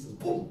 and then Jesus,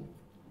 boom,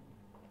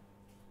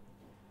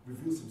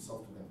 reveals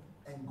himself to them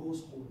and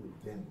goes home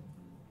with them.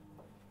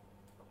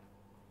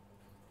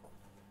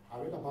 I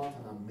read about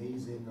an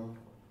amazing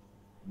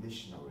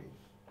missionary.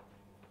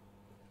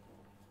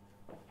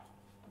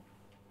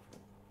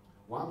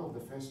 One of the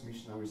first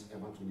missionaries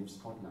ever to leave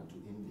Scotland to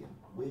India,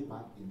 way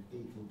back in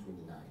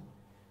 1829.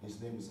 His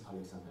name is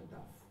Alexander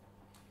Duff.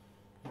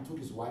 He took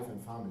his wife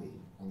and family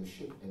on the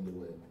ship and they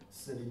were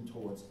sailing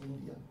towards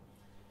India.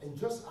 And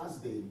just as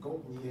they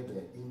got near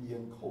the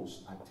Indian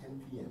coast at 10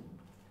 p.m.,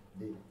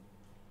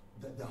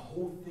 the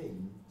whole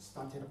thing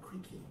started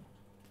creaking.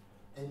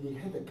 And they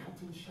heard the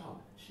captain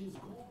shout, "She's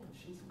gone,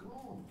 she's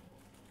gone."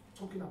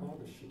 Talking about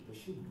the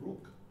ship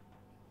broke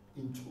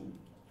in two.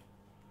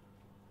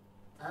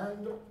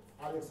 And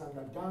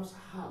Alexander Duff's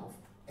half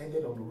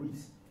ended on the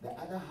reef. The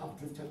other half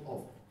drifted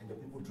off and the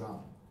people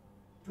drowned.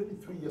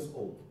 23 years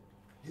old.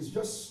 He's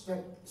just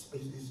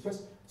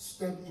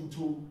stepped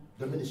into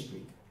the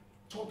ministry.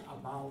 Talk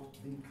about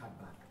being cut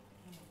back.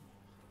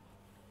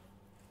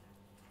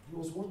 He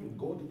was wondering,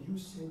 God, did you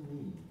send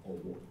me or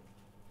what?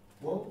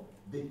 Well,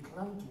 they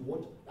clung to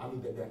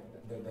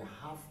the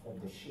half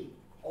of the ship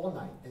all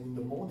night. And in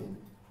the morning,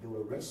 they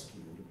were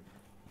rescued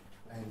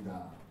and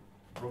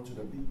brought to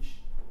the beach.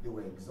 They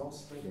were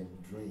exhausted and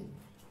drained.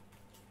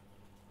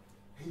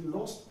 He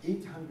lost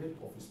 800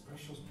 of his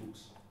precious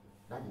books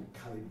that he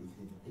carried with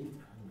him. 800.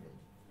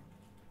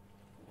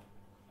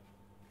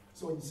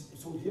 So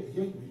here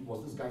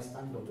was this guy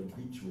standing on the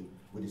beach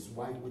with his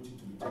wife waiting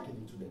to be taken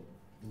into the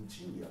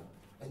interior.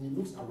 And he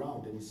looks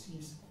around and he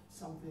sees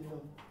something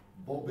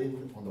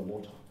bobbing on the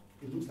water.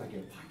 It looks like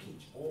a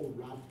package all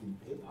wrapped in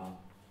paper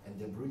and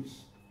debris.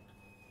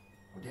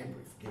 Or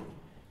debris, forgive me.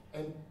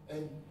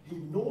 And he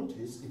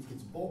noticed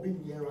it's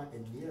bobbing nearer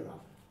and nearer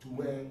to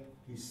where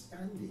he's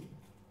standing.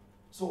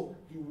 So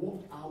he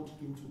walked out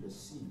into the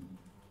sea,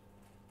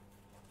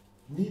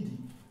 knee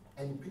deep,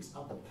 and he picks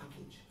up the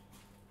package.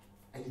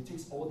 And he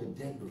takes all the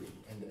debris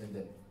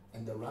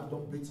and the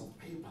random bits of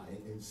paper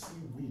and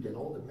seaweed and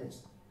all the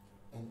mess.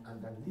 And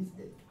underneath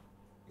it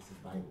is his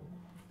Bible.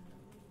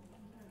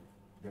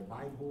 The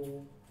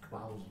Bible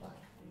bounds back.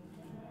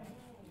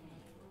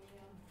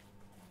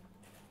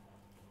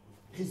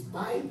 His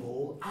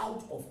Bible,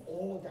 out of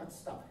all that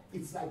stuff,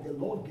 it's like the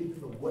Lord gave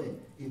him a word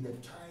in the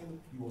time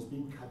he was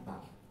being cut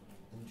back.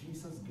 And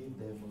Jesus gave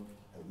them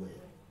a word.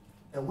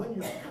 And when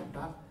you are cut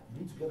back, you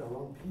need to get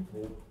around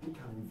people who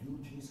can reveal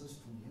Jesus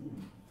to you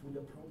through the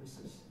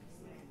promises.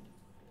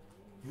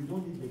 You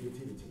don't need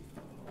negativity.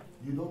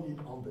 You don't need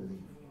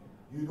unbelief.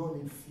 You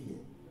don't need fear.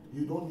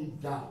 You don't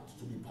need doubt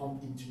to be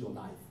pumped into your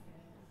life.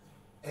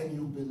 And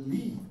you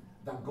believe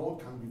that God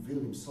can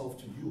reveal himself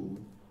to you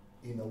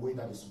in a way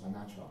that is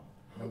supernatural.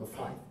 Number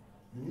 5,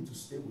 you need to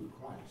stay with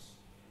Christ,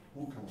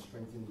 who can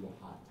strengthen your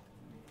heart.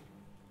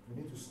 You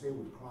need to stay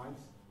with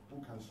Christ, who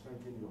can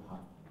strengthen your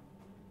heart.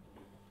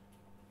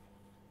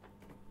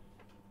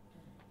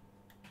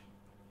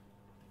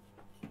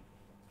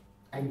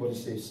 Everybody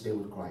say, stay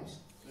with Christ.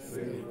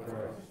 Stay with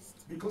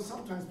Christ. Because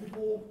sometimes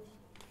people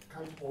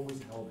can't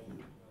always help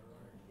you.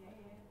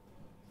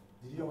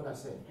 Did you hear what I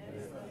said?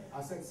 Yes.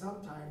 I said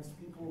sometimes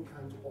people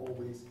can't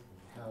always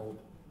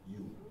help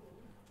you.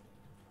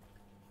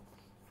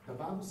 The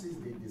Bible says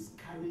they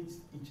discourage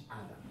each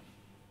other.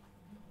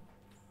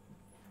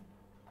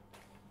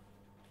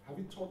 Have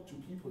you talked to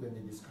people and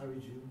they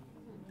discourage you?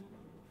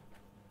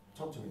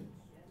 Talk to me.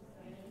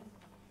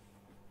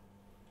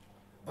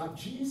 But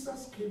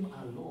Jesus came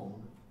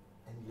along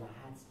and their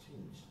hearts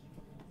changed.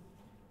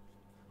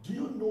 Do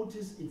you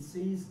notice it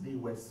says they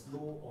were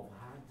slow of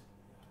heart?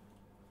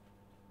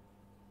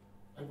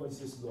 Everybody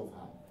says slow of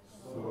heart.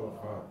 Slow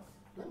of heart.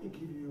 Let me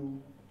give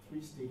you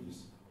 3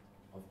 stages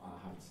of our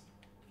hearts.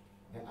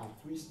 There are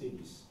 3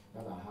 stages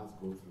that our hearts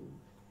go through.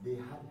 They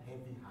had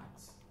heavy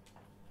hearts.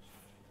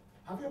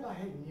 Have you ever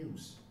heard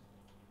news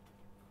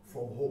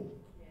from home?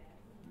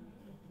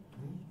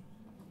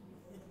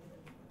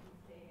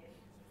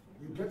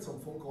 You get some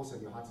phone calls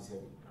and your heart is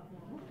heavy.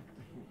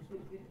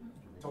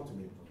 Talk to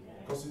me.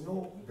 Because you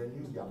know the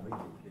news they are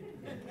bringing.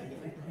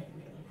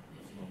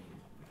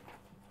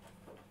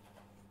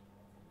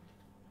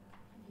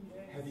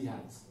 Heavy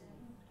hearts.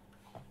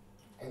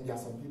 And there are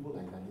some people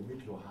like that, they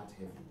make your heart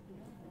heavy.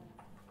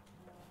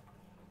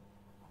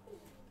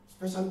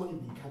 Especially when you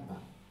become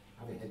bad.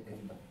 Have a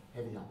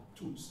heavy heart.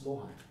 2, slow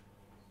heart.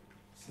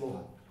 Slow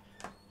heart.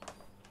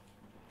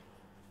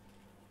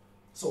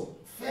 So,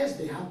 first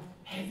they have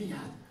heavy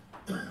heart.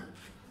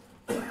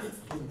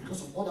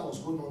 Because of all that was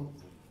going on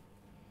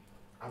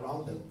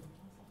around them.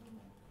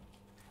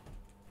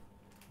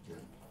 Yeah.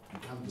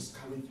 Become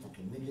discouraged,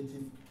 okay,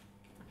 negative,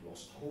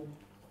 lost hope,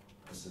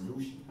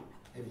 disillusion,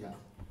 heavy heart.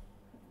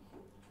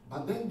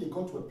 But then they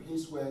got to a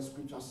place where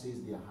scripture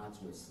says their hearts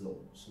were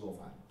slow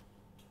fire.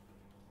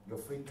 Your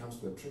faith comes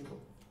to a trickle.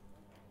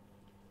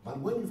 But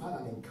when you've had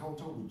an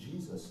encounter with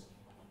Jesus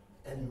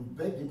and you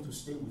beg him to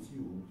stay with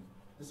you,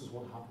 this is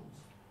what happens.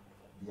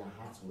 Their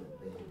hearts were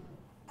burning.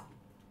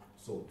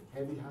 So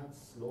heavy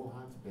hearts, slow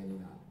hearts, burning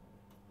heart.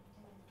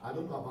 I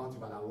don't know about you,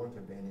 but I want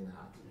a burning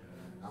heart.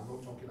 I'm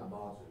not talking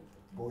about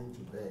going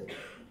to bed,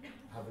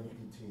 having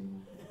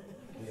eaten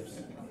KFC,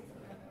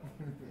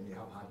 and you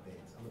have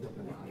heartburns. I'm not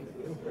talking about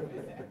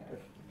heartburns.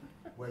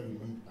 Where you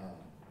need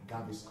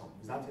garbage cup.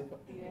 Is that it?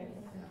 Yeah.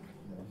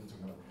 No, I'm not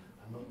talking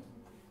about.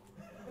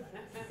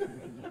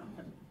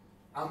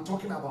 I'm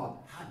talking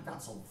about heart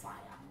that's on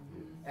fire.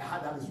 A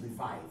heart that is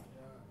revived.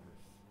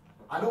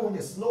 I don't want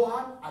a slow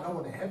heart. I don't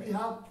want a heavy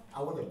heart.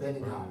 I want a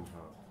burning heart.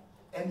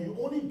 And you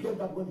only get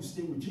that when you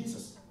stay with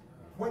Jesus.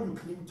 When you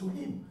cling to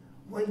him.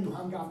 When you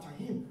hunger after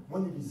him.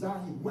 When you desire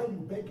him. When you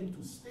beg him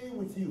to stay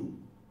with you.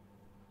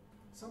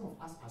 Some of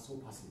us are so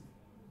passive.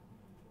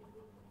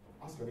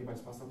 Ask your neighbor,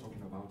 is Pastor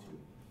talking about you?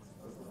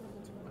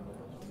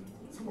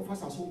 Some of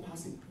us are so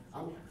passive.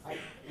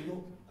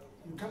 You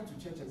come to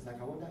church and it's like,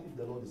 I wonder if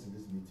the Lord is in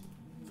this meeting.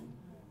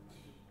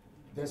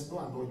 There's no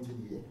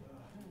anointing here.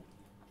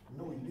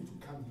 No, you need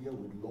to come here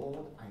with,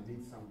 Lord, I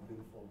need something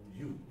from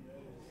you.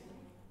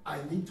 I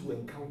need to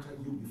encounter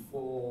you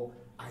before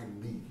I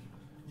leave.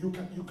 You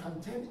can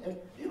turn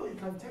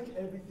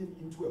everything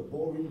into a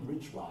boring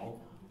ritual,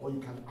 or you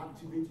can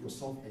activate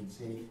yourself and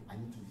say, I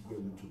need to hear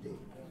you today.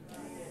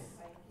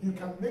 You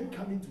can make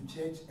coming to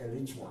church a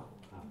ritual.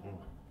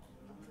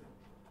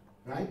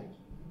 Right?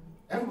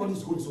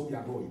 Everybody's going, so we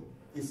are going.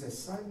 It's a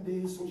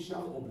Sunday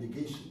social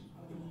obligation.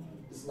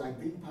 It's like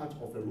being part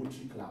of a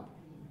Rotary Club.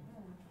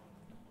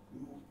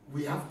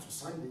 We have to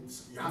sign it,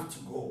 you have to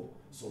go.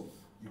 So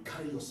you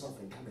carry yourself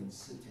and come and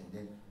sit, and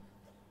then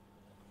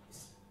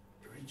it's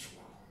a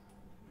ritual.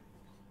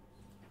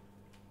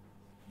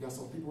 There are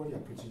some people when they are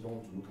preaching, don't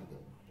want to look at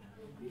them.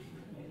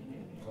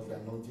 Because the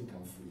anointing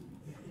can free.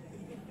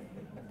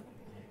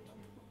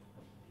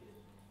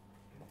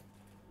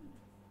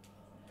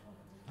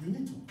 You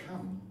need to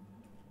come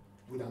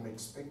with, I'm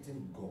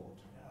expecting God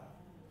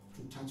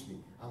to touch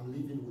me. I'm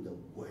living with a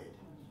word.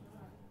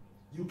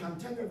 You can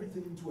turn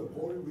everything into a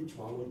boring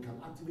ritual, or you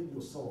can activate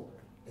yourself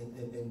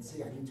and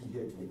say, I need to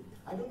hear it today.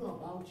 I don't know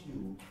about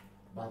you,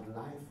 but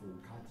life will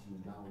cut you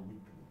down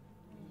weekly.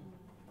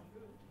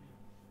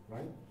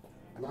 Right?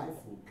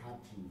 Life will cut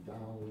you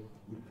down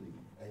weekly,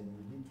 and you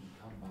need to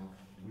come back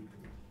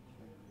weekly.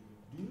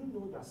 Do you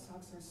know that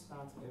success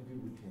starts every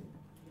weekend?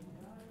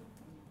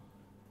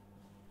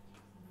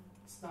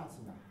 Starts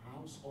in the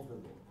house of the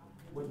Lord,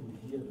 when you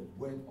hear the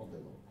word of the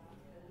Lord.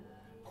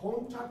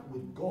 Contact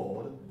with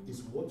God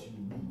is what you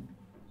need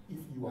if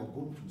you are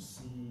going to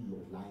see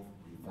your life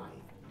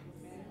revived.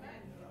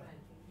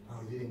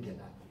 Oh, you didn't get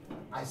that.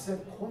 I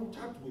said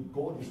contact with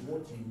God is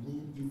what you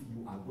need if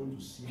you are going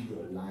to see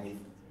your life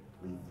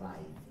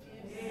revived.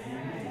 You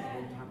need to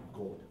contact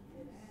God.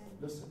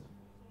 Listen,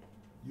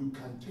 you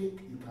can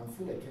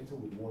fill a kettle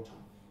with water,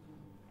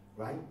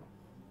 right?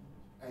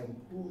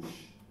 And push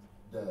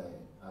the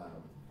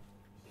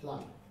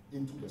plug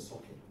into the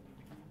socket.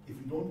 If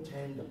you don't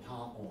turn the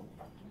power on,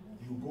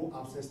 you go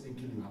upstairs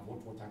thinking you have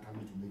hot water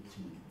coming to make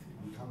tea.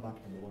 You come back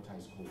and the water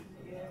is cold.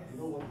 You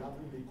know what? You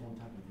haven't made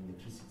contact with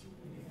electricity.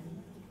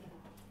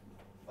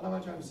 What am I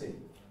trying to say?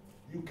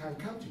 You can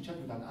come to church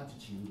with an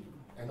attitude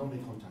and not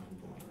make contact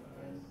with God.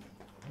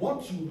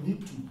 What you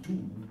need to do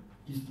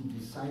is to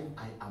decide,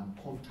 I am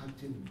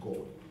contacting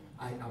God.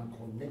 I am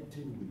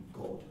connecting with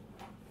God.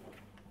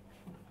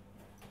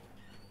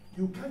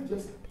 You can't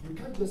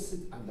just sit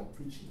under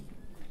preaching.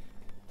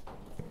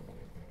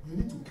 You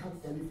need to come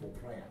early for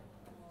prayer.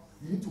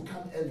 You need to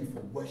come early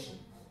for worship.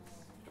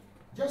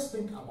 Just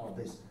think about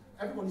this.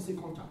 Everybody say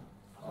contact.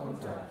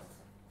 Contact.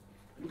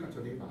 Look at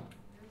your neighbor.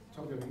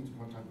 Tell them you need to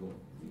contact God.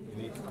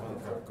 You need to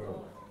contact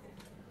God.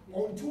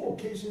 On 2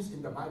 occasions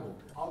in the Bible,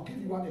 I'll give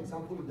you one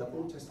example in the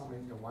Old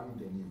Testament and one in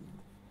the New.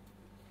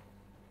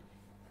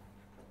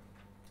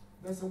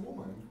 There's a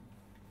woman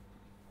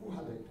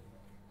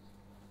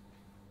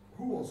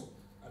who was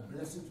a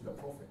blessing to the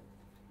prophet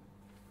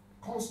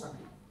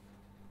constantly.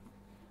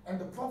 And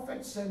the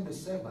prophet sent the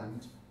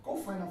servant, go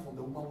find out from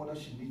the woman whether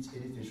she needs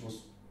anything. She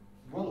was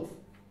well off.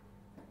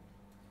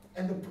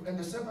 And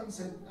the servant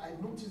said, I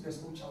noticed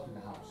there's no child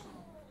in the house.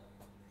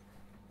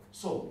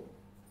 So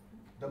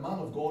The man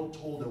of God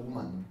told the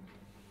woman,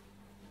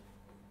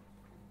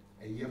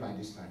 a year by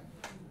this time,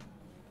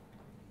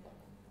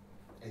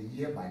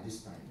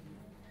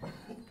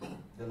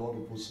 the Lord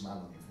will put a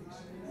smile on your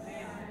face.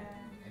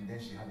 And then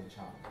she had a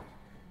child.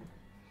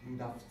 You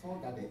would have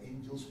thought that the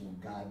angels would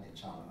guard the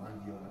child,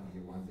 one here,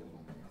 one there.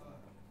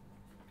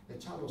 The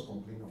child was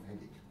complaining of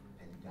headache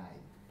and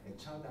died. A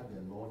child that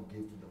the Lord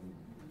gave to the woman.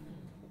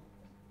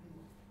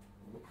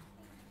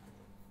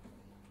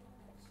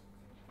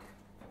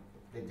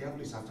 The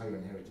devil is after your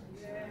inheritance.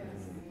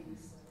 Yes.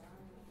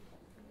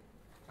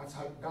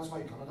 That's why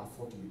you cannot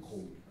afford to be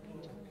cold.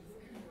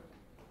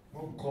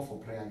 When we call for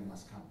prayer, you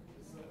must come.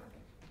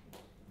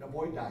 The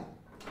boy died.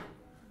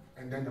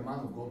 And then the man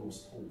of God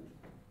was told.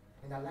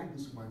 And I like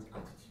this woman's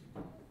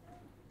attitude.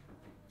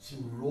 She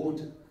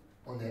rode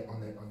on a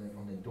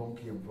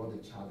donkey and brought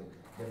the child.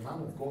 The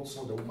man of God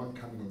saw the woman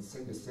coming and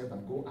said the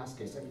servant, go ask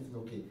her, is everything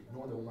okay?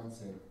 No, the woman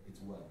said,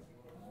 it's well.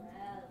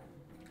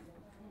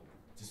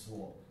 It is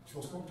well. She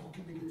was not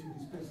talking negative to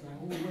this person, like,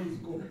 oh, where is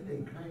God?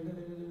 And crying,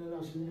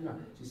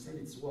 she said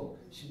it's well.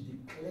 She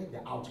declared the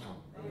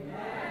outcome.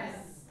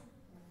 Yes.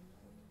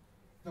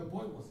 The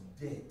boy was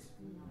dead.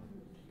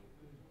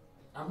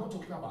 I'm not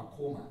talking about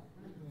coma.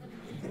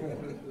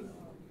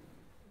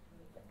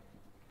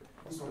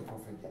 This is what the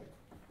prophet did.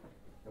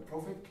 The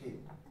prophet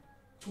came,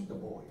 took the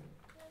boy,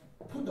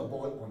 put the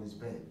boy on his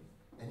bed,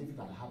 and if it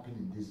had happened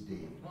in this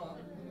day,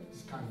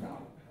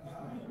 scandal.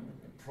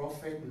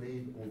 Prophet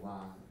laid over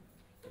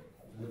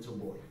little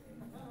boy.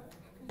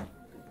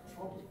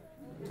 Trouble.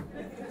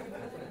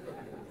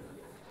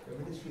 The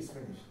ministry is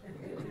finished.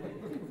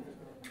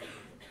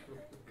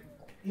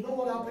 You know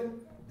what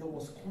happened? There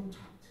was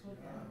contact.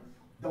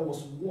 There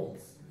was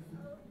warmth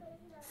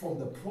from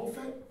the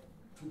prophet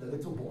to the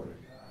little boy.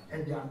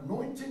 And the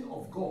anointing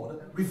of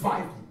God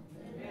revived him.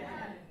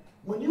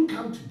 When you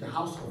come to the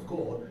house of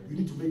God, you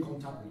need to make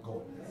contact with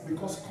God.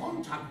 Because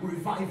contact will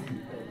revive you.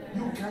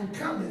 You can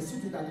come and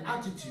sit with an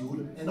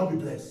attitude and not be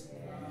blessed.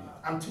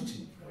 I'm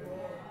teaching.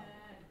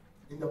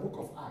 In the book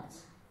of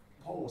Acts,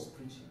 Paul was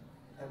preaching.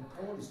 And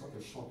Paul is not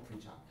a short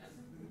preacher,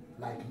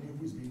 like me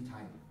who is being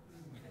timed.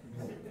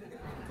 No.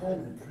 Paul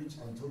will preach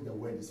until the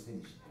word is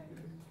finished.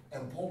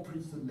 And Paul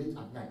preached till late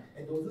at night.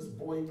 And there was this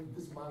boy,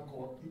 this man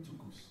called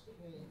Eutychus.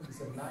 It's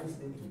a nice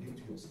name to give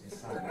to your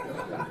son.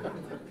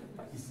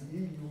 It's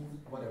you,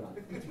 whatever.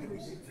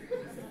 Eutychus.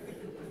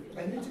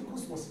 And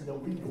Eutychus was in the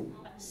window,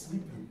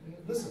 sleeping.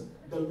 Listen,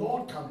 the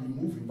Lord can be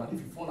moving, but if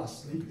you fall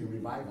asleep in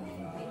revival,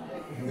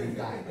 you will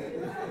die.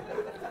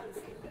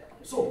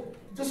 So,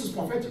 this is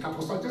prophetic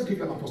apostolic. Just give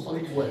you an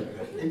apostolic word.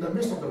 In the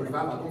midst of the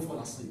revival, don't fall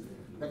asleep.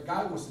 The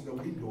guy was in the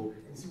window,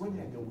 and see, when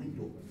you're in the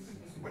window,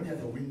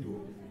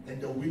 and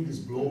the wind is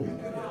blowing,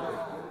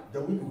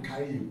 the wind will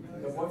carry you.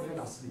 The boy fell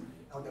asleep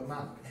on the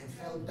mat and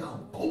fell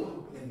down,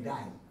 boom, and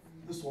died.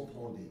 This is what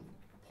Paul did.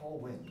 Paul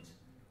went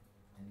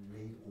and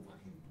laid over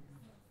him.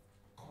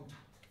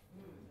 Contact.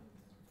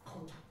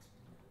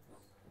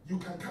 You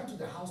can come to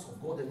the house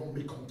of God and not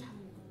make contact.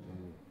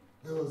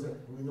 We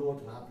know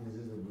what will happen is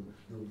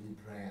there will be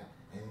prayer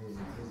and there will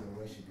be praise and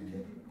worship in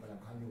there. But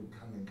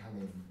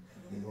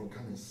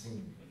come and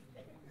sing.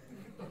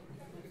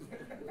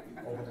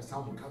 Or when the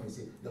sound will come and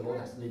say, the Lord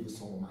has laid this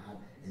song on my heart,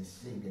 and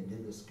sing and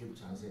give the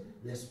scripture and say,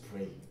 let's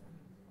pray.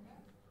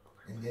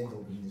 And then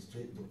they'll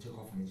take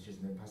off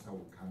ministration, and the pastor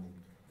will come in.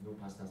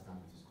 Pastor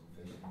starts with his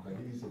confession. But I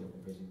didn't say the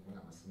confession when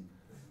I'm asleep.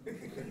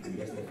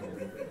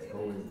 It's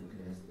always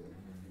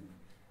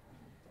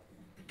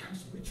it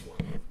becomes ritual.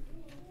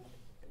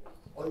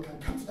 Or you can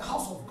come to the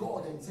house of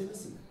God and say,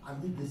 listen,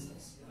 I'm in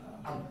business.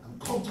 I'm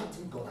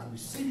contacting God. I'm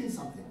receiving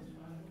something.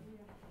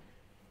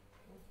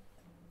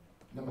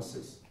 Number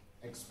 6,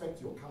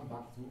 expect your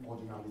comeback through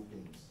ordinary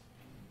things.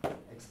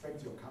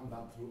 Expect your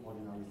comeback through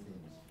ordinary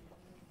things.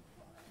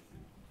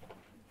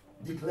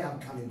 Declare I'm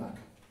coming back.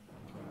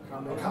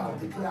 Come,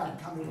 declare I'm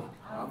coming back.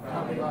 I'm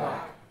coming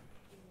back.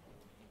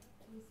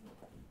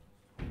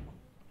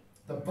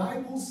 The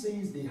Bible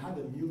says they had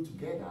a meal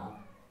together,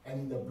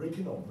 and in the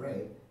breaking of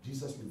bread,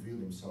 Jesus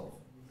revealed himself.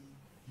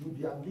 You'll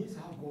be amazed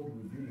how God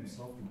will reveal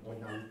himself in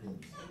ordinary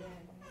things.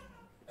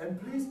 And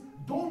please,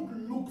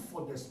 don't look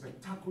for the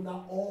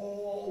spectacular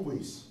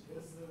always.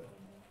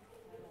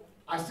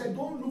 I said,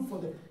 don't look for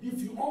the...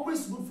 If you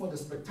always look for the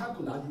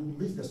spectacular, you will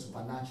miss the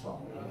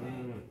supernatural.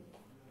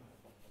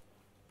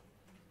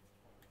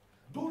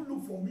 Don't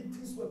look for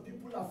meetings where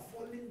people are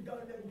falling down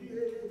and...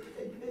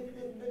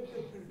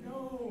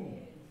 No.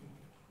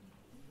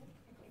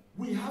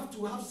 We have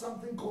to have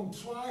something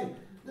contrived.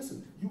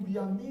 Listen, you'll be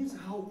amazed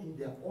how in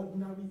the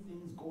ordinary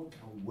things God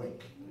can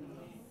work.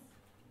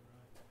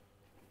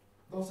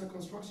 There was a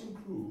construction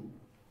crew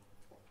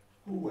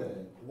who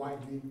were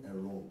widening a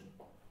road.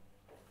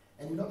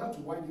 And in order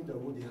to widen the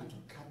road, they had to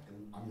cut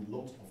a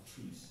lot of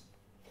trees.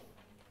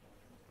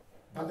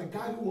 But the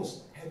guy who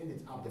was heading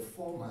it up, the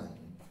foreman,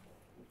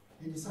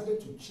 he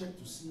decided to check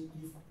to see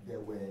if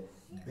there were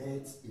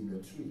birds in the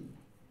tree.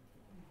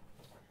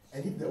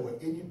 And if there were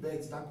any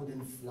birds that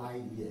couldn't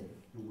fly here,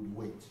 he would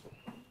wait.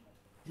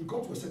 He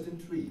got to a certain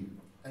tree,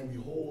 and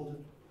behold,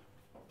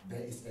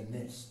 there is a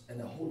nest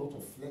and a whole lot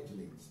of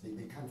fledglings.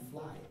 They can't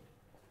fly.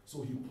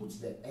 So he puts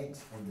the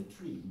eggs on the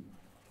tree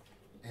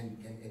and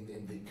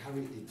they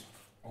carry it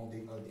on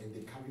and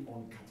they carry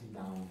on cutting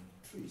down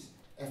trees.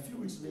 A few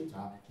weeks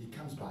later, he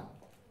comes back.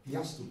 He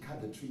has to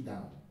cut the tree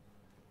down.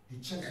 He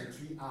checks the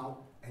tree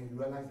out and he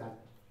realized that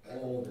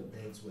all the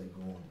birds were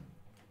gone.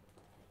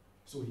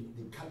 So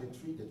they cut the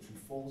tree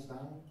falls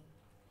down.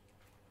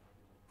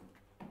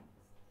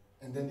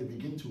 And then they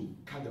begin to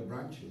cut the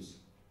branches.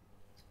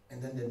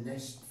 And then the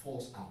nest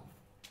falls out.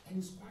 And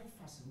he's quite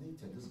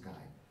fascinated, this guy.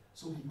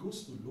 So he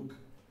goes to look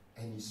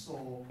and he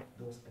saw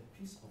there was a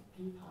piece of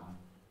paper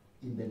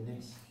in the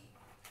nest.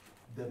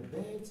 The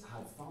birds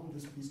had found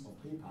this piece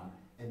of paper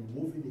and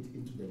woven it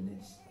into the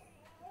nest.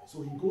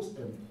 So he goes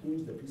and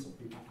pulls the piece of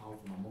paper out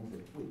from among the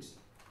twigs,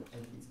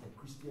 and it's a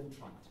Christian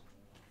tract.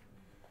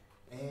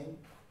 And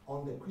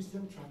on the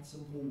Christian tract,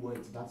 simple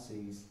words that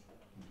says,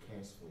 he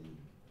cares for you.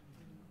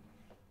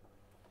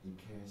 He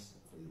cares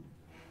for you.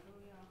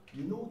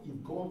 You know,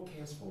 if God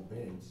cares for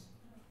birds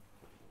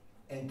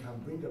and can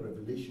bring a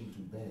revelation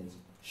to birds,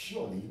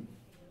 surely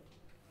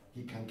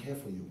he can care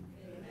for you.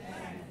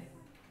 Amen.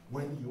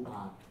 When you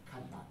are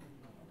cut back.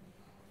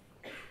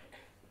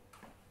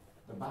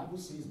 The Bible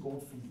says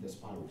God feeds the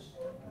sparrows.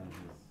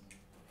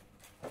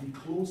 He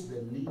clothes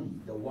the lily,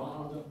 the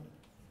wild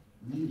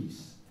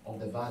lilies of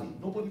the valley.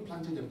 Nobody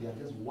planted them, they are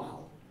just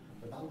wild.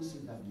 The Bible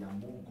says that they are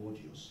more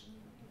gorgeous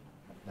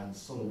than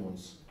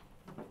Solomon's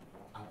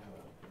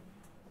apparel.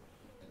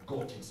 And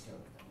God takes care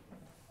of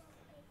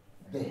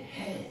them. The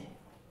hair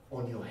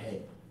on your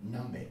head,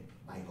 numbered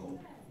by God.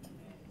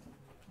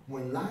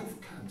 When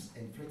life comes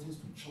and threatens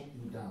to chop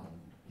you down,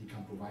 he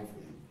can provide for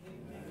you.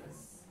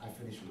 I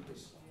finish with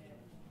this.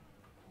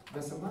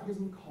 There's a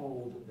magazine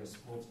called the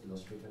Sports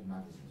Illustrated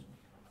Magazine.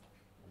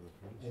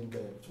 In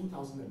the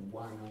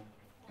 2001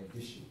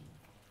 edition,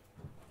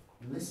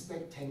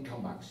 listed 10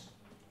 comebacks.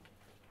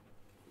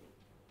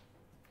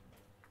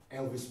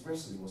 Elvis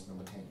Presley was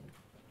number 10.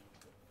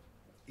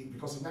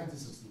 Because in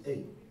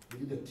 1968,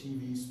 he did a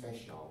TV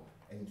special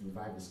and it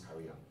revived his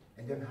career.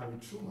 And then Harry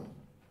Truman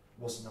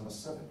was number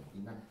 7.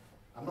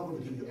 I'm not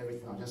going to give you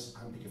everything, I'll just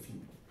pick a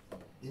few.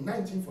 In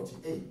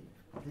 1948,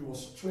 he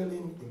was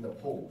trailing in the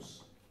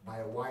polls by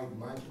a wide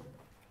margin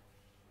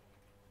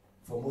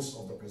for most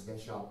of the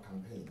presidential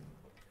campaign.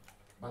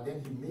 But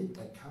then he made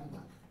a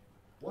comeback.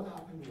 What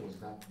happened was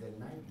that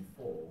the night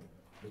before,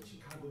 the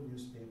Chicago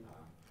newspaper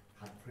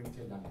had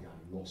printed that he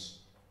had lost.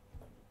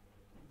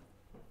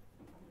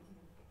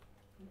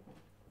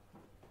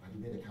 But he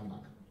made a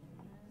comeback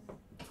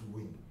to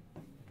win.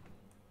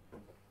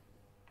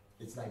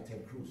 It's like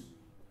Ted Cruz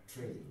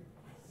trailing,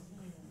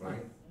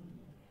 right?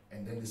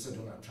 And then they said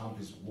Donald Trump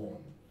is won,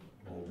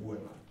 or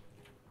whoever.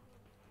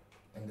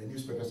 And the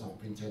newspapers have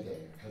printed the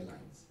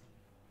headlines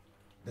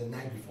the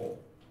night before.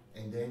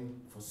 And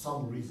then, for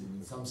some reason,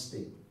 in some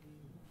state,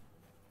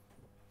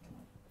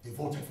 they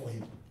voted for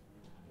him.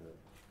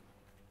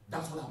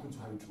 That's what happened to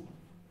Harry Truman.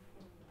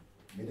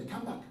 Made a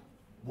comeback.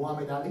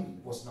 Muhammad Ali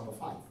was number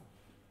 5.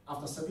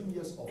 After 7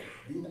 years of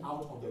being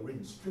out of the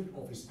ring, stripped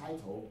of his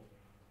title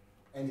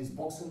and his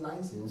boxing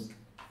license,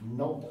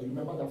 knocked,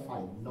 remember that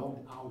fight,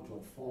 knocked out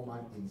George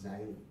Foreman in Zaire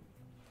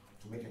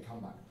to make a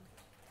comeback.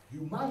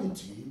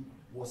 Humanity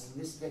was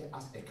listed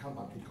as a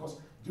comeback because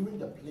during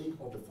the plague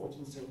of the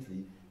 14th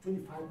century,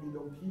 25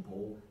 million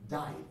people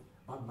died,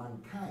 but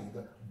mankind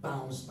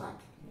bounced back.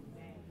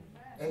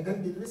 And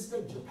then they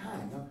listed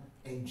Japan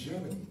and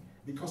Germany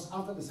because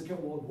after the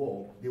Second World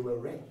War, they were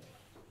wrecked.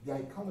 Their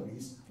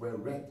economies were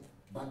wrecked,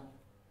 but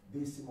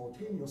they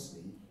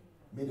simultaneously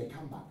made a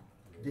comeback.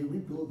 They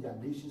rebuilt their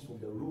nations from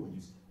the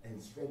ruins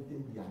and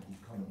strengthened their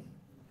economy.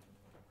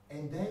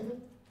 And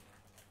then,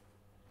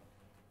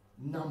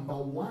 number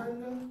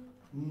 1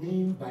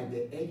 named by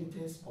the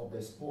editors of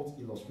the Sports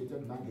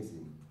Illustrated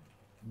magazine,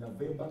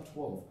 November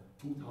 12,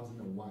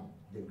 2001,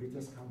 the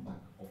greatest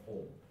comeback of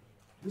all.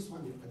 This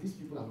one, these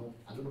people are not,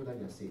 I don't know what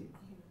they are saying.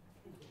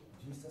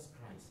 Jesus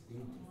Christ,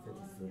 AD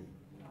 33.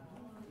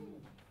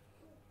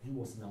 He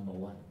was number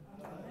 1.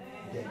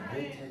 The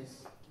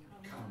greatest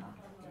comeback.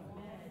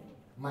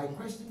 My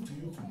question to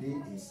you today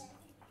is,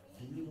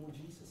 do you know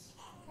Jesus?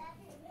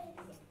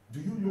 Do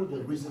you know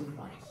the risen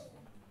Christ?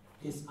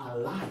 He's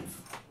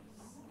alive.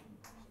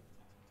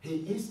 He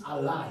is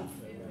alive.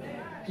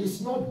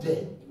 He's not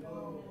dead.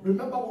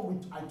 Remember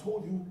what I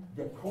told you,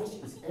 the cross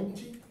is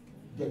empty,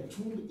 the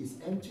tomb is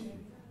empty,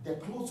 the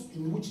clothes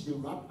in which they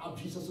wrapped up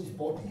Jesus'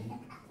 body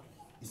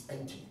is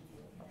empty.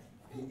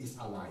 He is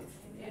alive.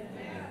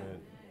 Amen.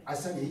 I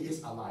said he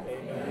is alive.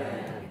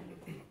 Amen.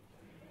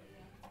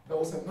 There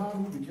was a man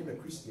who became a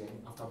Christian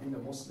after being a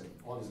Muslim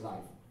all his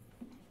life.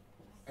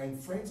 And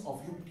friends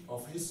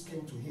of his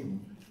came to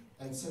him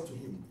and said to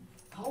him,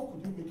 how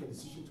could you make a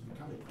decision to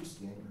become a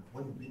Christian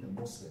when you've been a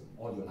Muslim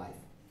all your life?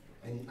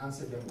 And he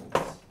answered them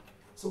like this.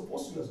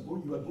 Suppose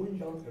you are going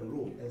down a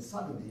road and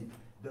suddenly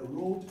the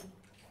road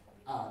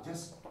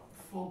just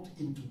forked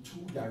into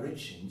 2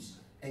 directions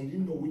and you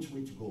didn't know which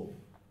way to go.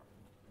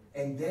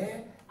 And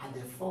there at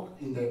the fork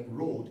in the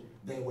road,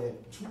 there were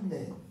 2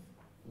 men,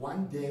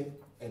 one dead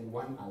and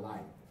one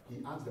alive. He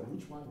asked them,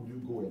 which one will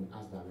you go and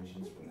ask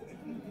directions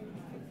from?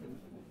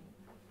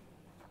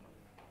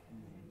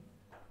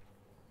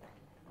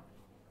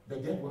 The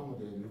dead one or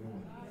the living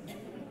one?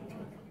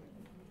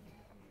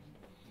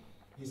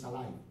 He's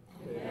alive.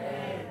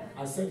 Yeah.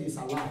 I said he's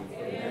alive.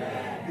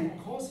 Yeah.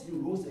 Because he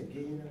rose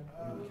again,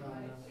 you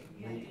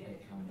can make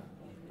a comeback.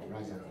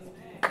 Rise up.